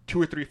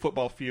 2 or 3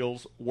 football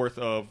fields worth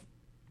of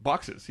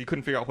boxes. He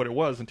couldn't figure out what it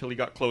was until he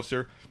got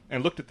closer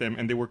and looked at them,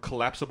 and they were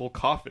collapsible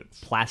coffins.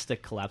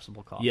 Plastic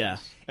collapsible coffins. Yeah.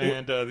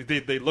 And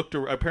they looked.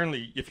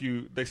 Apparently,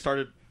 they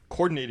started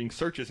coordinating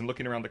searches and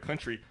looking around the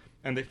country,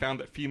 and they found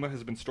that FEMA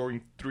has been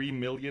storing 3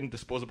 million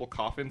disposable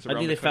coffins around I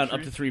think the they found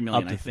country. up to 3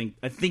 million. Up to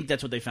I think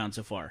that's what they found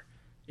so far.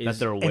 That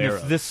they're And aware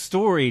if of. this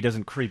story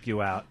doesn't creep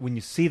you out, when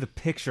you see the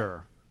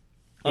picture,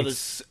 Oh,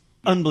 it's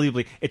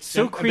unbelievably. It's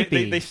so And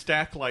creepy. They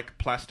stack like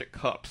plastic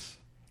cups.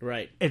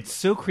 right. It's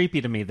so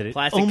creepy to me that it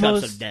Plastic cups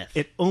almost of death.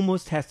 it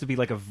almost has to be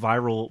like a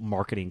viral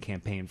marketing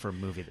campaign for a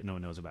movie that no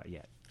one knows about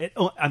yet.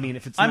 I mean,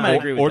 if it's I not, might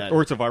agree with Or, that.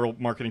 or it's a viral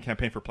marketing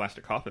campaign for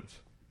plastic coffins.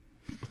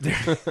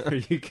 there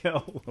you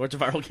go. Or it's a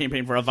viral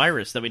campaign for a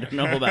virus that we don't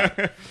know about.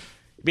 But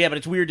yeah, but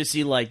it's weird to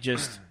see like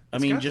just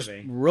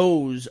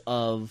rows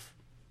of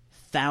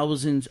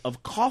thousands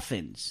of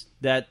coffins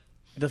that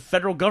the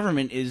federal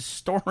government is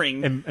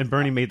storing. And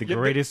Bernie made the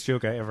greatest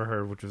joke I ever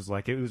heard, which was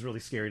like it was really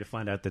scary to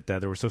find out that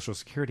there were social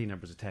security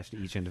numbers attached to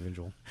each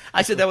individual.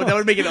 I said that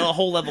would make it a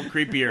whole level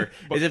creepier,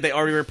 as if they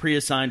already were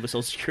pre-assigned with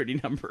social security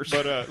numbers.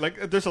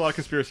 But there's a lot of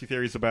conspiracy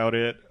theories about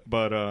it.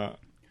 But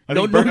I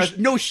no, think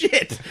no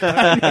shit.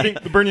 I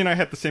think Bernie and I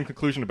had the same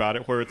conclusion about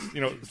it, where it's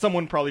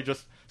someone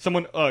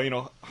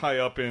high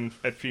up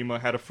at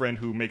FEMA had a friend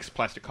who makes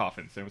plastic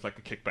coffins, and it was like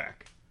a kickback.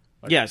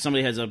 Yeah,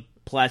 somebody has a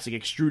plastic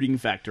extruding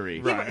factory.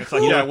 Right? It's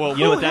like, yeah, well,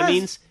 You know what Who that has-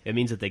 means? It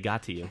means that they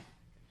got to you.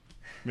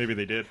 maybe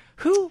they did.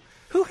 Who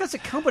has a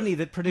company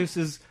that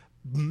produces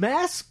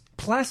mass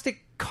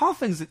plastic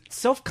coffins that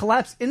self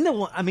collapse into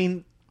one? I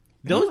mean,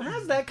 who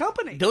has that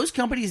company? Those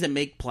companies that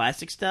make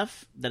plastic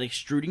stuff, that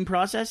extruding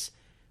process,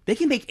 they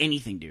can make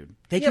anything, dude.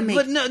 They Yeah, can make.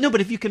 but no.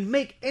 But if you can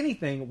make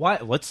anything, why?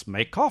 Let's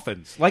make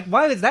coffins. Like,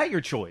 why is that your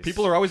choice?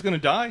 People are always going to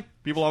die.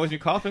 People always need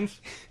coffins.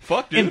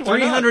 Fuck, dude. in why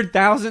not?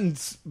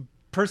 300,000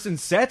 person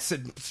sets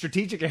in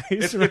strategic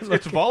areas.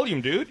 It's volume,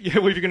 dude. Yeah,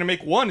 well, if you're going to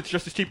make one, it's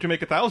just as cheap to make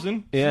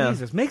 1,000. Yeah.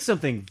 Jesus, make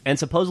something. And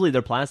supposedly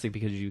they're plastic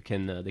because they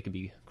can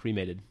be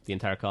cremated, the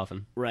entire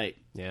coffin. Right.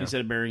 Yeah.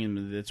 Instead of burying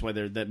them, that's why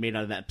they're made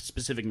out of that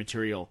specific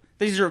material.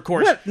 These are, of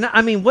course. What? No,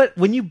 I mean,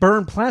 when you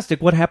burn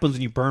plastic, what happens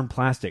when you burn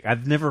plastic?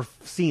 I've never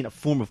seen a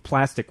form of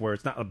plastic where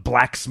it's not a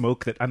black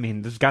smoke.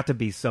 There's got to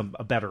be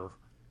a better.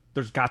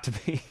 There's got to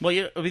be.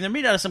 Well, they're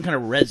made out of some kind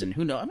of resin.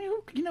 Who knows? I mean,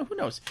 who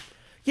knows?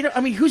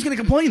 I mean, who's going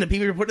to complain that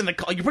people are putting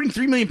you're putting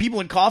 3 million people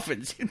in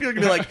coffins? People are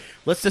going to be like,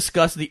 let's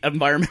discuss the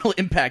environmental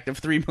impact of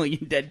 3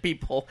 million dead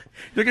people.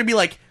 They're going to be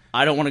like,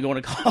 I don't want to go in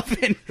a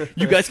coffin.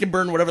 You guys can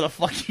burn whatever the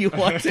fuck you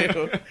want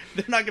to.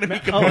 They're not going to be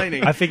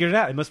complaining. I figured it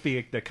out. It must be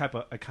a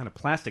kind of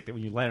plastic that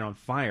when you light it on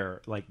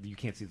fire, like you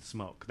can't see the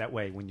smoke. That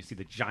way, when you see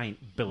the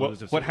giant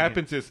billows of what smoke,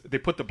 happens is they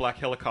put the black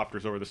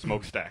helicopters over the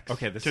smokestacks.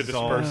 Okay, this to is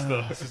disperse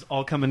this is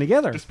all coming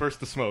together. disperse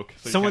the smoke.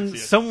 So you can't see it.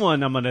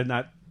 Someone, I'm gonna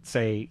not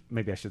say.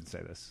 Maybe I shouldn't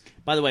say this.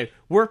 By the way,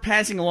 we're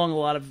passing along a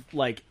lot of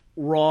like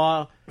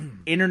raw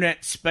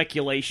internet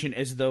speculation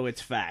as though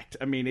it's fact.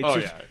 I mean,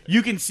 it's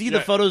you can see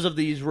the photos of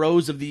these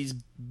rows of these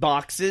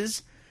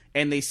boxes,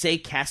 and they say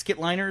casket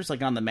liners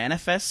like on the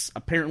manifests.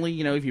 Apparently,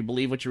 if you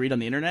believe what you read on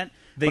the internet.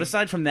 But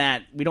aside from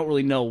that, we don't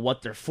really know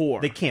what they're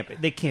for. They can't be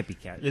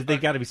cat. They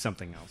got to be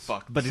something else.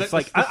 Fuck. But it's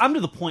like I'm to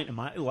the point in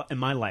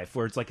my life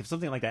where it's like if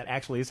something like that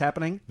actually is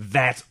happening,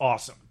 that's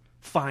awesome.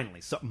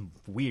 Finally, something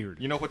weird.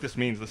 You know what this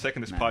means? The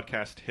second this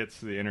podcast hits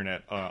the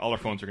internet, all our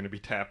phones are going to be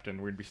tapped, and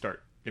we're going to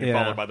start getting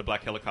followed by the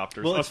black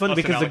helicopters. Well, it's funny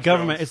because the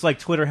government, it's like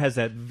Twitter has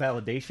that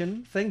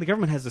validation thing. The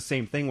government has the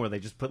same thing where they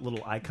just put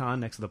little icon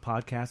next to the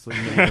podcast so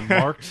you know they're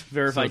marked.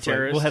 Verified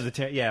terrorists. We'll have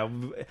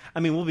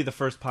we'll be the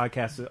first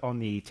podcast on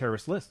the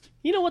terrorist list.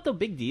 You know what, though?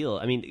 Big deal.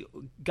 I mean,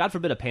 God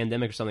forbid a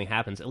pandemic or something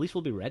happens. At least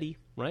we'll be ready,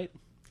 right?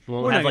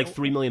 We'll have like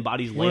 3 million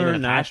bodies laying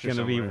in a pasture We're not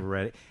going to be somewhere.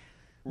 ready.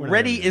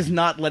 Ready is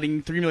not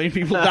letting 3 million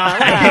people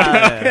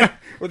die.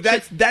 Well,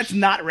 that's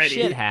not ready.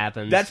 Shit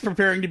happens. That's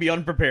preparing to be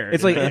unprepared.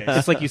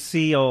 It's like you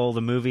see all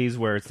the movies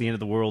where it's the end of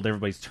the world,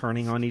 everybody's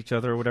turning on each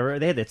other or whatever.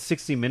 They had that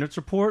 60 Minutes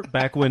report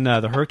back when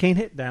the hurricane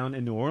hit down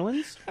in New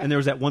Orleans, and there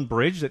was that one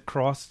bridge that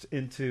crossed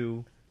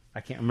into,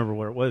 I can't remember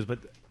where it was, but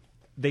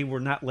they were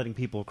not letting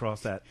people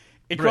across that.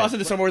 It crossed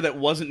into somewhere that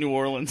wasn't New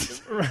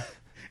Orleans,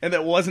 and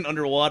that wasn't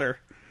underwater,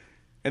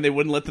 and they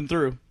wouldn't let them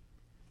through.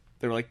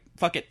 They were like,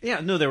 fuck it. Yeah,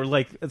 no, they were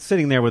like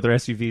sitting there with their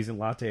SUVs and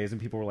lattes,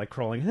 and people were like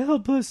crawling,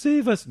 help us,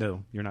 save us.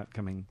 No, you're not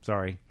coming.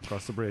 Sorry,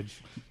 across the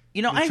bridge.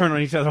 Turn on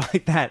each other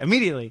like that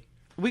immediately.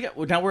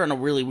 Now we're on a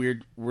really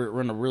weird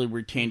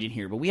tangent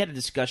here, but we had a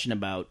discussion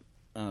about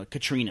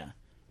Katrina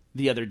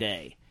the other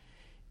day,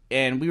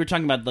 and we were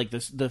talking about like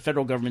the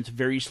federal government's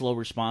very slow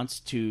response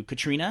to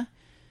Katrina,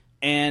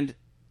 and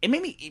it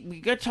made me.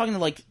 We got talking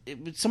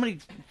to somebody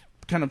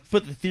kind of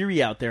put the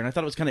theory out there, and I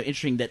thought it was kind of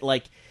interesting that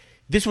like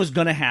this was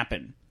going to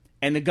happen.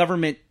 And the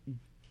government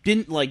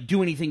didn't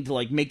do anything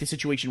to make the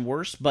situation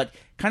worse, but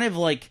kind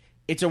of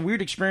it's a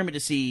weird experiment to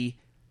see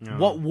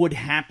what would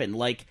happen.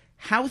 Like,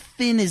 how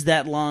thin is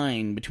that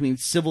line between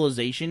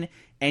civilization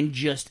and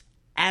just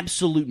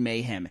absolute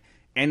mayhem?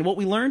 And what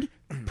we learned,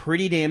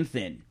 pretty damn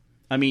thin.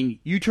 I mean,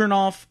 you turn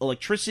off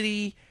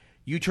electricity,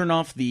 you turn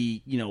off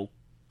the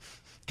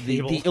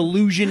the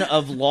illusion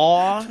of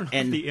law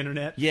and the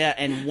internet. Yeah,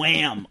 and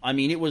wham! I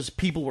mean,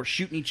 people were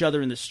shooting each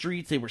other in the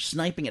streets. They were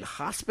sniping at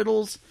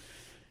hospitals.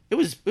 It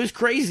was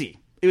crazy.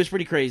 It was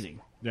pretty crazy.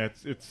 Yeah,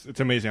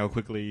 it's amazing how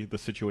quickly the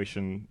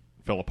situation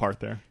fell apart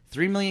there.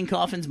 3 million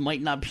coffins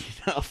might not be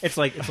enough. It's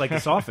like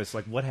this office.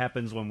 Like, what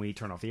happens when we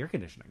turn off the air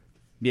conditioning?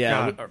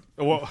 Yeah.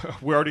 Well,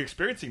 we're already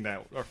experiencing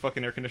that. Our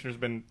fucking air conditioner's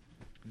been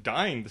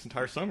dying this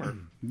entire summer.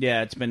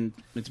 Yeah, it's been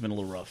a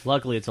little rough.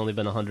 Luckily, it's only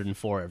been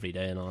 104 every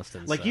day in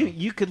Austin. Like so.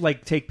 you could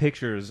take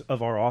pictures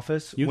of our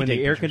office when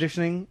the air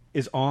conditioning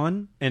is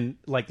on, and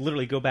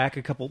literally go back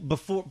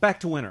back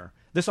to winter.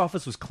 This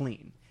office was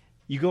clean.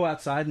 You go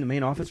outside in the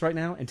main office right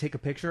now and take a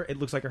picture. It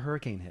looks like a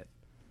hurricane hit,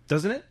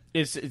 doesn't it?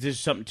 There's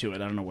something to it. I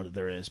don't know what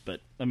there is, but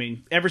I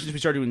mean, ever since we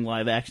started doing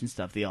live action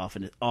stuff, the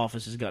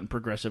office has gotten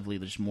progressively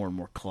just more and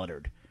more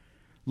cluttered.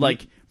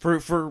 Like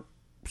for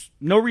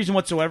no reason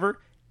whatsoever,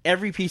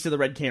 every piece of the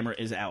Red camera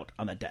is out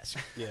on that desk.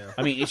 Yeah,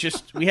 I mean, it's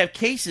just we have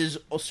cases,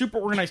 super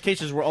organized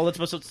cases where all that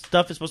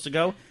stuff is supposed to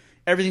go.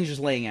 Everything's just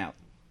laying out,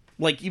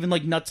 even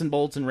nuts and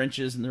bolts and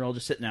wrenches, and they're all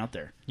just sitting out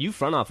there. You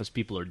front office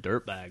people are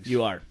dirtbags.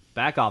 You are.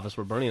 Back office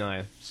where Bernie and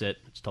I sit,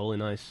 it's totally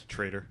nice.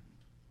 Traitor.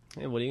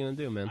 Hey, what are you gonna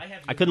do, man?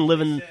 I couldn't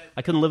live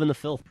in the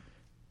filth.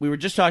 We were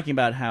just talking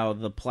about how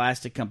the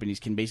plastic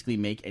companies can basically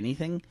make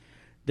anything.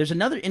 There's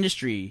another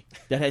industry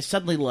that has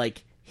suddenly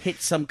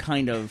hit some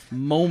kind of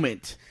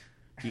moment,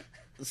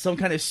 some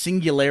kind of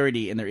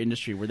singularity in their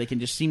industry where they can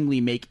just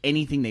seemingly make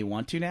anything they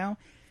want to now,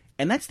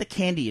 and that's the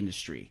candy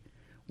industry.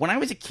 When I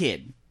was a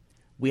kid,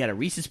 we had a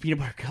Reese's peanut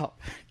butter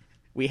cup,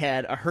 we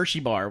had a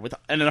Hershey bar with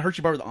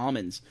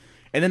almonds.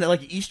 And then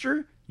at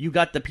Easter, you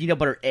got the peanut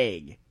butter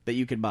egg that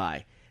you could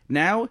buy.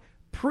 Now,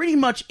 pretty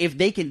much if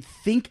they can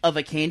think of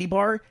a candy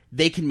bar,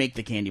 they can make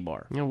the candy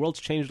bar. The world's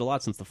changed a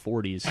lot since the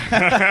 40s.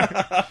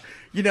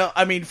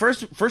 I mean,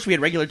 first we had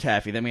regular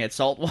taffy, then we had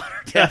saltwater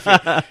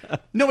taffy.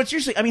 No, but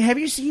seriously, I mean, have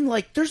you seen,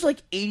 there's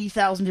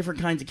 80,000 different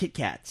kinds of Kit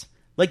Kats.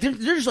 They're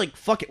just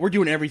fuck it, we're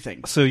doing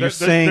everything. So you're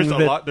saying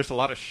there's a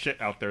lot of shit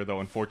out there,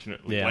 though,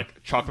 unfortunately. Yeah.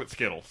 Like chocolate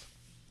Skittles.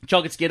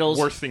 Chocolate Skittles.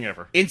 Worst thing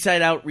ever.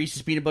 Inside Out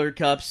Reese's Peanut Butter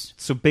Cups.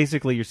 So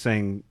basically you're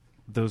saying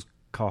those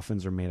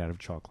coffins are made out of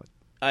chocolate.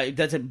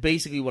 That's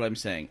basically what I'm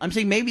saying. I'm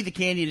saying maybe the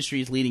candy industry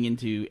is leading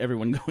into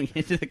everyone going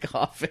into the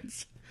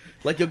coffins.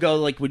 You'll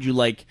go, would you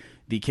like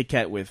the Kit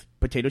Kat with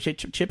potato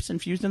chips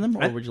infused in them,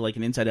 or would you like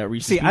an Inside Out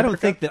Reese's? See, peanut I don't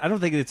butter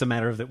think it's a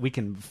matter of that we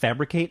can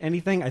fabricate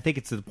anything. I think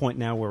it's to the point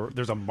now where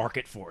there's a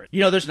market for it. You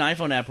know, there's an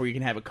iPhone app where you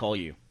can have it call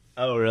you.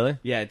 Oh, really?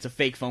 Yeah, it's a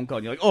fake phone call.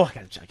 And you're like, oh, I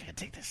gotta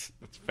take this.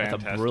 It's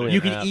fantastic. brilliant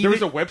You can app. even,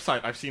 There's a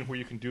website I've seen where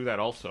you can do that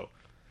also,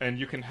 and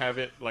you can have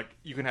it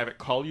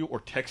call you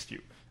or text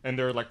you, and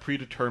there are like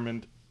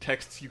predetermined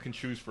texts you can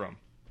choose from,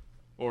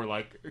 or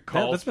like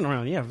calls. That's been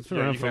around. Yeah, it's been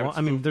Yeah, around you for a can while.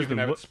 have I mean, spoof- there's you can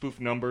been have it spoof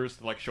numbers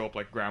to like show up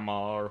like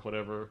grandma or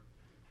whatever.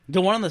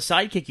 the one on the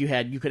Sidekick you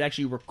had, you could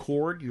actually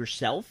record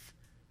yourself,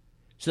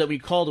 so that when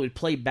you called, it would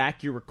play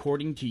back your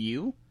recording to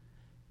you.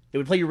 It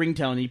would play your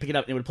ringtone, and you pick it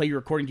up, and it would play your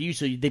recording to you,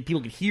 so people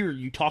could hear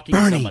you talking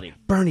to somebody.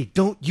 Bernie,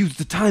 don't use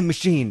the time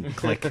machine.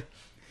 Click.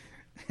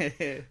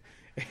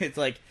 It's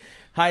like,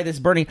 hi, this is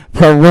Bernie.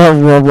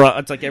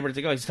 It's like everybody's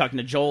like, oh, he's talking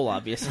to Joel,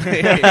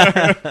 obviously.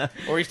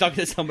 Or he's talking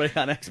to somebody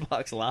on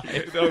Xbox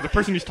Live. The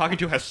person he's talking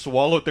to has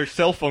swallowed their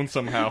cell phone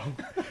somehow.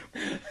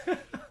 Hey,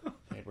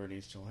 Bernie,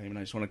 it's Joel Heyman.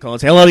 I just want to call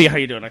and say hello to you. How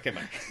you doing? Okay,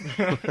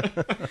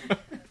 bye.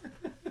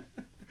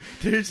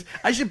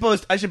 I should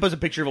post a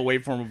picture of a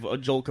waveform of a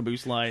Joel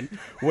Caboose line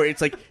where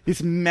it's like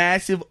this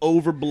massive,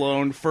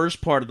 overblown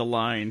first part of the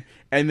line,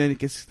 and then it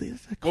gets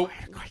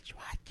quiet.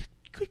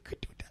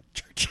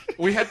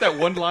 We had that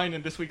one line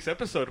in this week's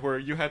episode where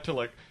you had to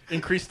like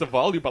increase the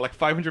volume by like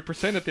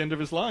 500% at the end of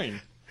his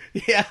line.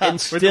 Yeah, And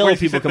Where still he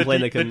people said complain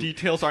the they couldn't.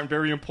 details aren't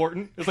very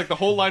important. It's like the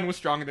whole line was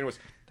strong, and then it was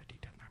the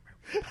details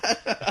aren't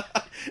very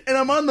important. and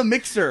I'm on the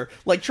mixer,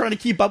 like trying to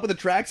keep up with the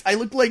tracks. I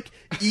look like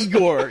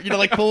Igor,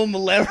 like pulling the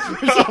levers.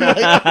 I'm like,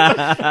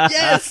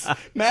 yes,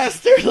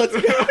 master, let's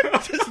go.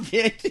 Just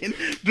yanking.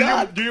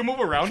 God. Do you move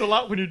around a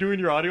lot when you're doing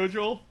your audio,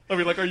 Joel? I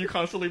mean, like, are you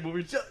constantly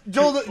moving?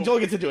 Joel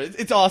gets into it.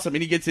 It's awesome,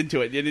 and he gets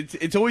into it, and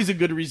it's always a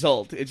good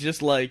result. It's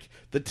just like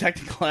the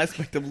technical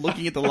aspect of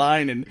looking at the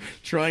line and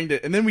trying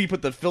to, and then we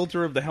put the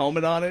filter of the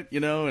helmet on it,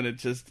 and it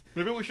just.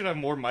 Maybe we should have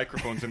more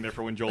microphones in there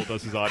for when Joel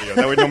does his audio.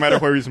 That way, no matter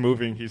where he's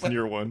moving, he's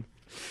near one.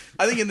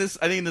 I think in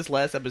this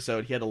last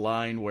episode, he had a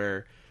line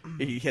where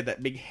he had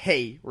that big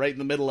hey right in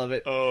the middle of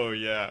it. Oh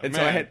yeah, And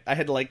man. so I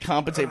had to like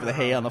compensate for the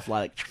hay on the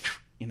fly, like,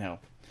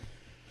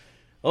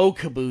 Oh,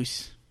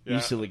 Caboose, Yeah.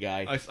 you silly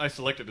guy. I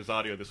selected his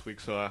audio this week,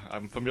 so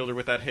I'm familiar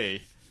with that.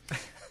 Hey,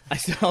 I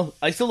still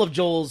love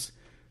Joel's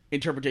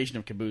interpretation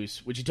of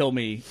Caboose, which he told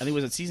me, I think it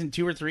was at season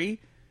 2 or 3.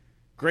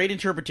 Great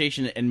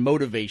interpretation and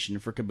motivation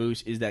for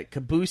Caboose is that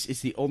Caboose is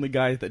the only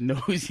guy that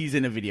knows he's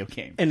in a video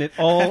game. And it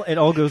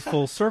all goes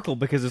full circle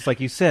because it's like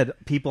you said,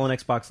 people on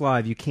Xbox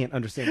Live, you can't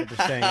understand what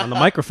they're saying on the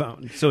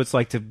microphone. So it's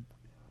like to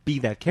be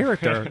that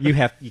character, you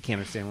can't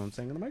understand what I'm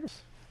saying on the microphone.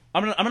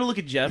 I'm gonna look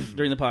at Jeff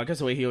during the podcast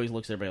the way he always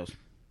looks at everybody else.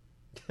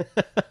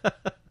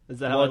 Is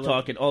that how I While look?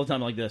 talking all the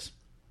time like this.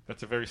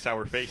 that's a very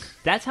sour face.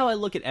 That's how I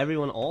look at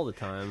everyone all the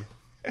time.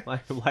 Why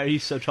are you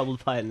so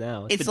troubled by it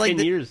now? It's been like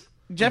 10 years.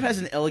 Jeff has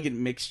an elegant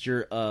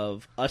mixture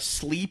of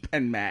asleep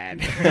and mad.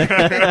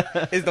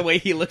 Is the way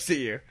he looks at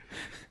you.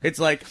 It's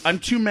like, I'm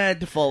too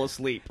mad to fall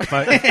asleep.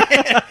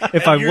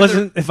 If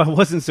I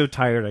wasn't so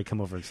tired, I'd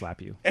come over and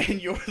slap you.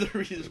 And you're the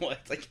reason why.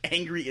 It's like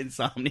angry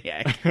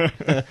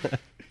insomniac.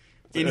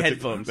 In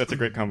headphones. That's a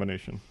great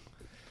combination.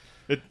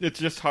 It's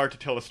just hard to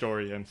tell a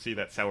story and see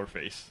that sour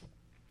face.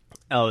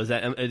 Oh, is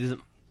that? It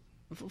isn't.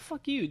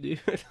 Fuck you, dude.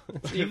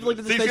 You've looked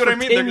at this See face what for I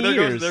mean? 10 There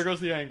years. goes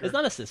the anger. It's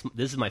not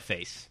this is my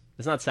face.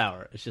 It's not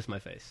sour. It's just my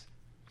face.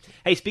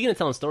 Hey, speaking of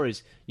telling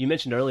stories, you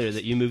mentioned earlier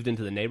that you moved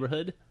into the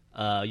neighborhood.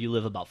 You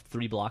live about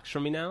 3 blocks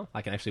from me now.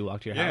 I can actually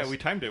walk to your house. Yeah, we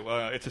timed it.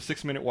 It's a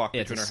 6-minute walk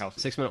Yeah, between our it's a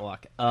houses. 6-minute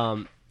walk.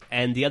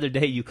 And the other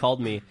day you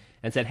called me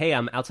and said, "Hey,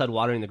 I'm outside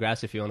watering the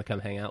grass. If you want to come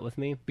hang out with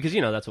me," because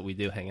that's what we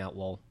do, hang out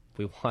while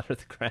we water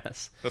the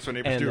grass. That's what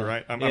neighbors And, do,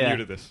 right? I'm yeah. new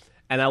to this.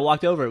 And I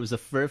walked over. It was the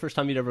very first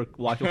time you'd ever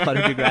walked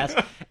watered the grass,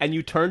 and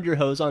you turned your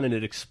hose on, and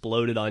it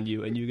exploded on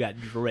you, and you got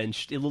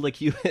drenched. It looked like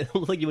you went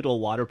to a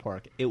water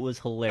park. It was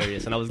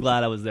hilarious, and I was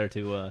glad I was there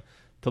to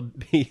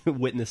be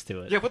witness to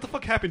it. Yeah, what the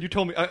fuck happened? You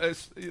told me,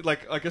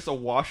 I guess a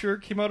washer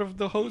came out of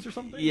the hose or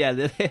something? Yeah,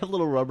 they have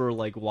little rubber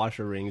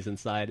washer rings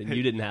inside, and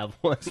you didn't have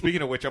one.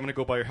 Speaking of which, I'm going to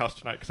go by your house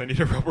tonight because I need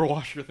a rubber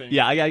washer thing.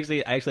 Yeah, I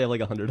actually have like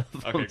 100 of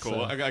them. Okay, cool.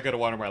 so I got to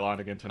water my lawn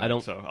again tonight, I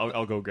don't- so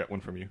I'll go get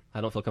one from you.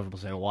 I don't feel comfortable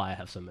saying why I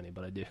have so many,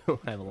 but I do.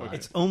 I have a lot.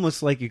 It's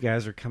almost like you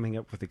guys are coming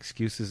up with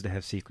excuses to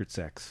have secret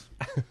sex.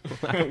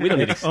 We don't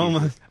need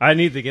excuses. I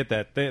need to get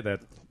that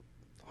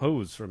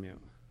hose from you.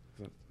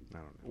 I don't know.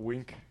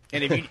 Wink.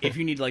 And if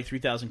you need like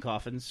 3,000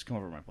 coffins, come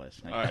over to my place.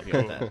 I can All help right, you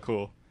with cool. that.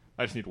 Cool.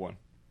 I just need one.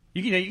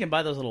 You can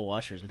buy those little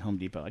washers at Home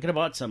Depot. I could have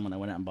bought some when I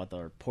went out and bought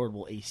our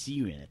portable AC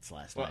units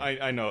last Well, night.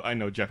 I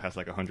know Jeff has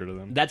like 100 of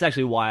them. That's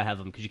actually why I have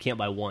them, because you can't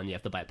buy one. You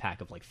have to buy a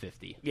pack of like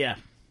 50. Yeah.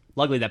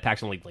 Luckily, that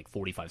pack's only like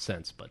 45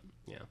 cents, but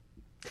yeah.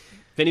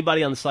 If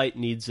anybody on the site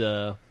needs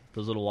those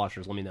little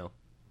washers, let me know.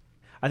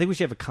 I think we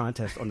should have a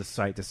contest on the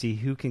site to see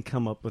who can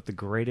come up with the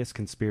greatest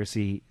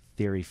conspiracy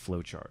theory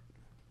flowchart.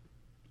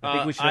 I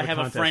think we should I have a have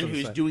a contest friend on the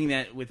who's site. doing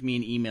that with me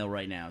in email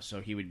right now, so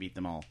he would beat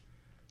them all.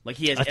 Like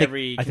he has I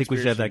every. think we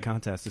should have that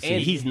conspiracy. contest to see.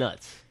 And he's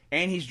nuts.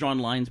 And he's drawn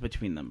lines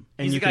between them.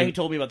 And He's the you guy can- who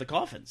told me about the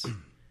coffins.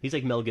 He's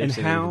like Mel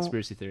Gibson in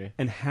conspiracy theory.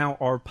 And how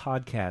our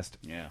podcast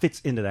fits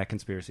into that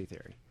conspiracy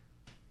theory.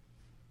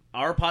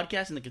 Our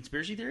podcast and the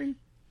conspiracy theory?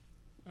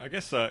 I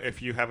guess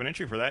if you have an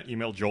entry for that,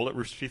 email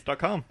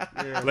joel@roosterteeth.com.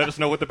 Let us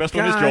know what the best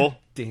one is, Joel.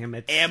 Damn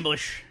it.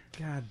 Ambush.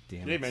 God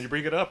damn it. Hey, man, you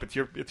bring it up. It's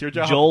your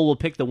job. Joel will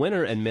pick the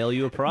winner and mail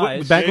you a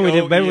prize. Back when we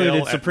did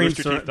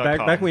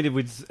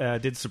JOEL@roosterteeth.com.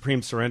 did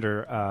Supreme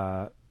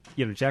Surrender,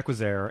 Jack was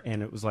there,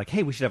 and it was like,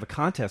 hey, we should have a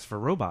contest for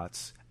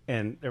robots.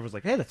 And everyone was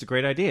like, hey, that's a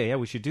great idea. Yeah,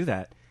 we should do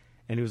that.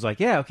 And he was like,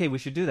 yeah, okay, we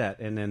should do that.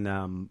 And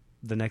then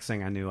the next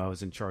thing I knew, I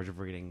was in charge of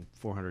reading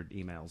 400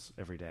 emails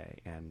every day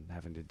and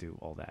having to do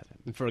all that.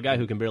 And for a guy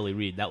who can barely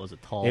read, that was a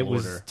tall order. It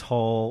was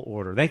tall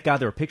order. Thank God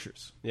there were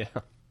pictures. Yeah.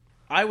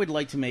 I would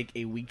like to make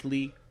a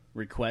weekly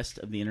request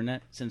of the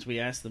internet, since we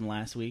asked them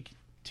last week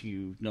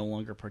to no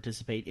longer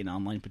participate in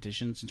online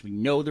petitions, since we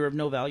know they're of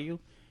no value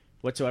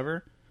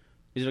whatsoever.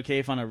 Is it okay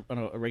if on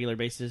a regular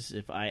basis,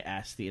 if I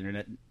ask the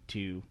internet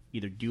to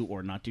either do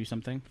or not do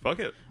something? Fuck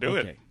it. Do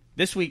it.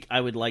 This week, I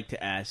would like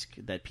to ask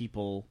that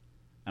people...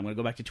 I'm going to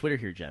go back to Twitter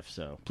here, Jeff,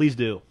 so... Please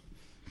do.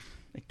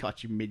 I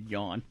caught you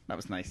mid-yawn. That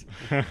was nice.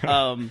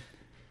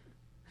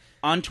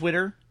 On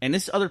Twitter, and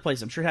this other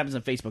place, I'm sure it happens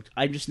on Facebook.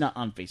 I'm just not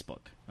on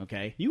Facebook,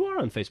 okay? You are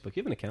on Facebook.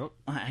 You have an account.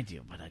 I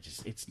do, but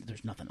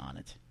there's nothing on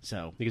it,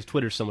 so... Because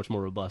Twitter's so much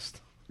more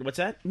robust. What's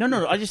that?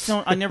 No. I just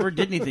don't. I never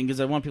did anything because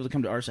I want people to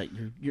come to our site.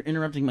 You're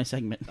interrupting my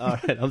segment. All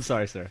right. I'm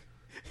sorry, sir.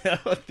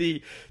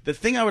 The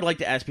thing I would like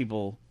to ask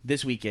people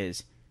this week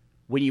is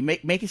when you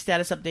make a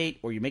status update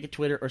or you make a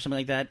Twitter or something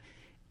like that,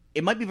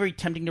 it might be very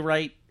tempting to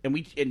write, and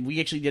we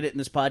actually did it in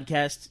this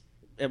podcast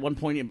at one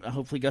point. And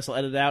hopefully, Gus will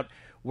edit it out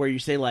where you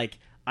say like,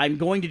 "I'm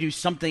going to do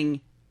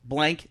something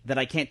blank that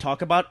I can't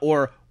talk about,"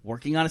 or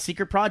 "working on a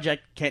secret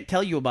project, can't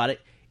tell you about it."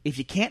 If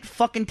you can't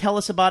fucking tell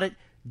us about it,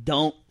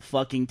 don't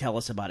fucking tell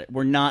us about it.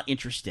 We're not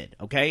interested,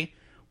 okay?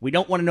 We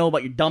don't want to know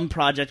about your dumb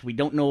project. We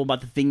don't know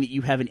about the thing that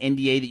you have an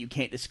NDA that you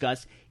can't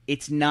discuss.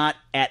 It's not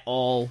at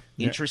all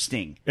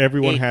interesting.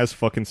 Everyone has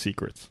fucking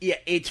secrets. Yeah,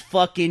 it's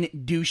fucking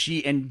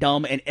douchey and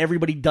dumb, and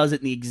everybody does it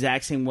in the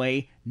exact same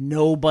way.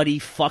 Nobody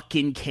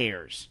fucking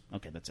cares.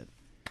 Okay, that's it.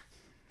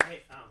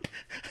 Hey,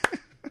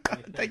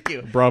 Thank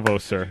you. Bravo,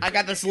 sir. I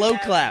got the slow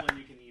clap.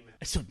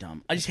 It's so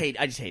dumb. I just hate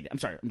it. I'm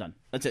sorry. I'm done.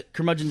 That's it.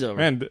 Curmudgeon's over.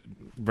 Man,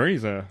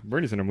 Bernie's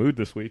in a mood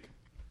this week.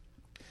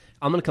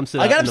 I'm going to come sit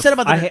I got upset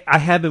about that. I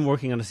have been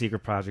working on a secret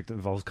project that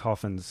involves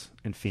coffins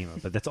and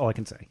FEMA, but that's all I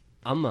can say.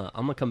 I'm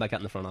gonna come back out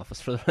in the front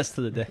office for the rest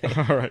of the day.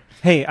 All right.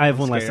 Hey, I have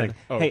one last scared. thing.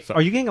 Oh, hey, sorry.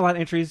 are you getting a lot of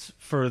entries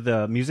for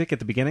the music at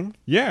the beginning?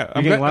 Yeah.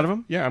 You're getting a lot of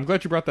them? Yeah, I'm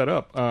glad you brought that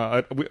up.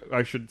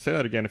 I should say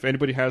that again. If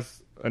anybody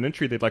has an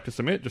entry they'd like to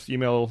submit, just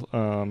email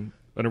an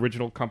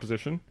original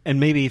composition.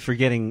 And maybe if you're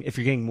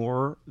getting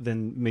more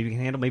than maybe you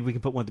can handle, maybe we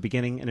can put one at the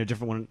beginning and a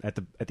different one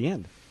at the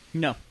end.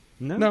 No.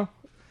 No. You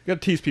got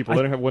to tease people.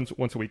 Let them have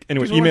once a week.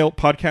 Anyway, Just email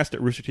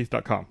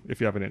podcast@roosterteeth.com if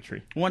you have an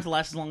entry. We want it to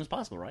last as long as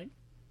possible, right?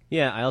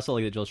 Yeah, I also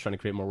like that Joel's trying to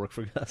create more work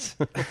for Gus.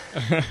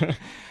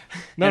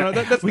 No,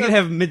 that's we can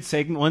have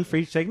mid-segment, one for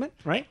each segment,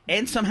 right?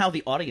 And somehow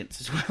the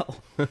audience as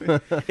well.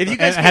 If you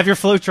guys And have your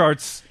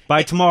flowcharts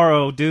by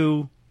tomorrow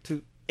due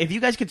to... If you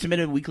guys could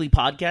submit a weekly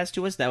podcast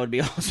to us, that would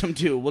be awesome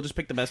too. We'll just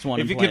pick the best one.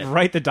 If and you play could it.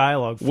 write the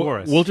dialogue for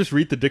us. We'll just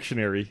read the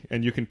dictionary,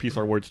 and you can piece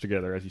our words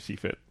together as you see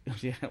fit.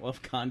 Yeah, we'll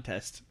have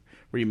contest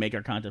where you make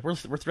our content. We're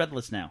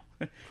threadless now.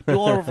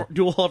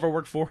 Do all of our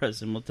work for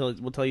us, and we'll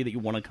tell you that you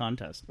won a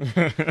contest.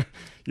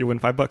 You win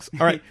 $5.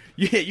 All right.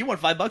 Yeah, you won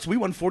 $5. We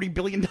won $40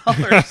 billion.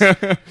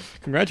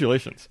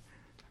 Congratulations.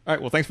 All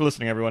right. Well, thanks for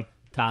listening, everyone.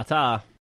 Ta-ta.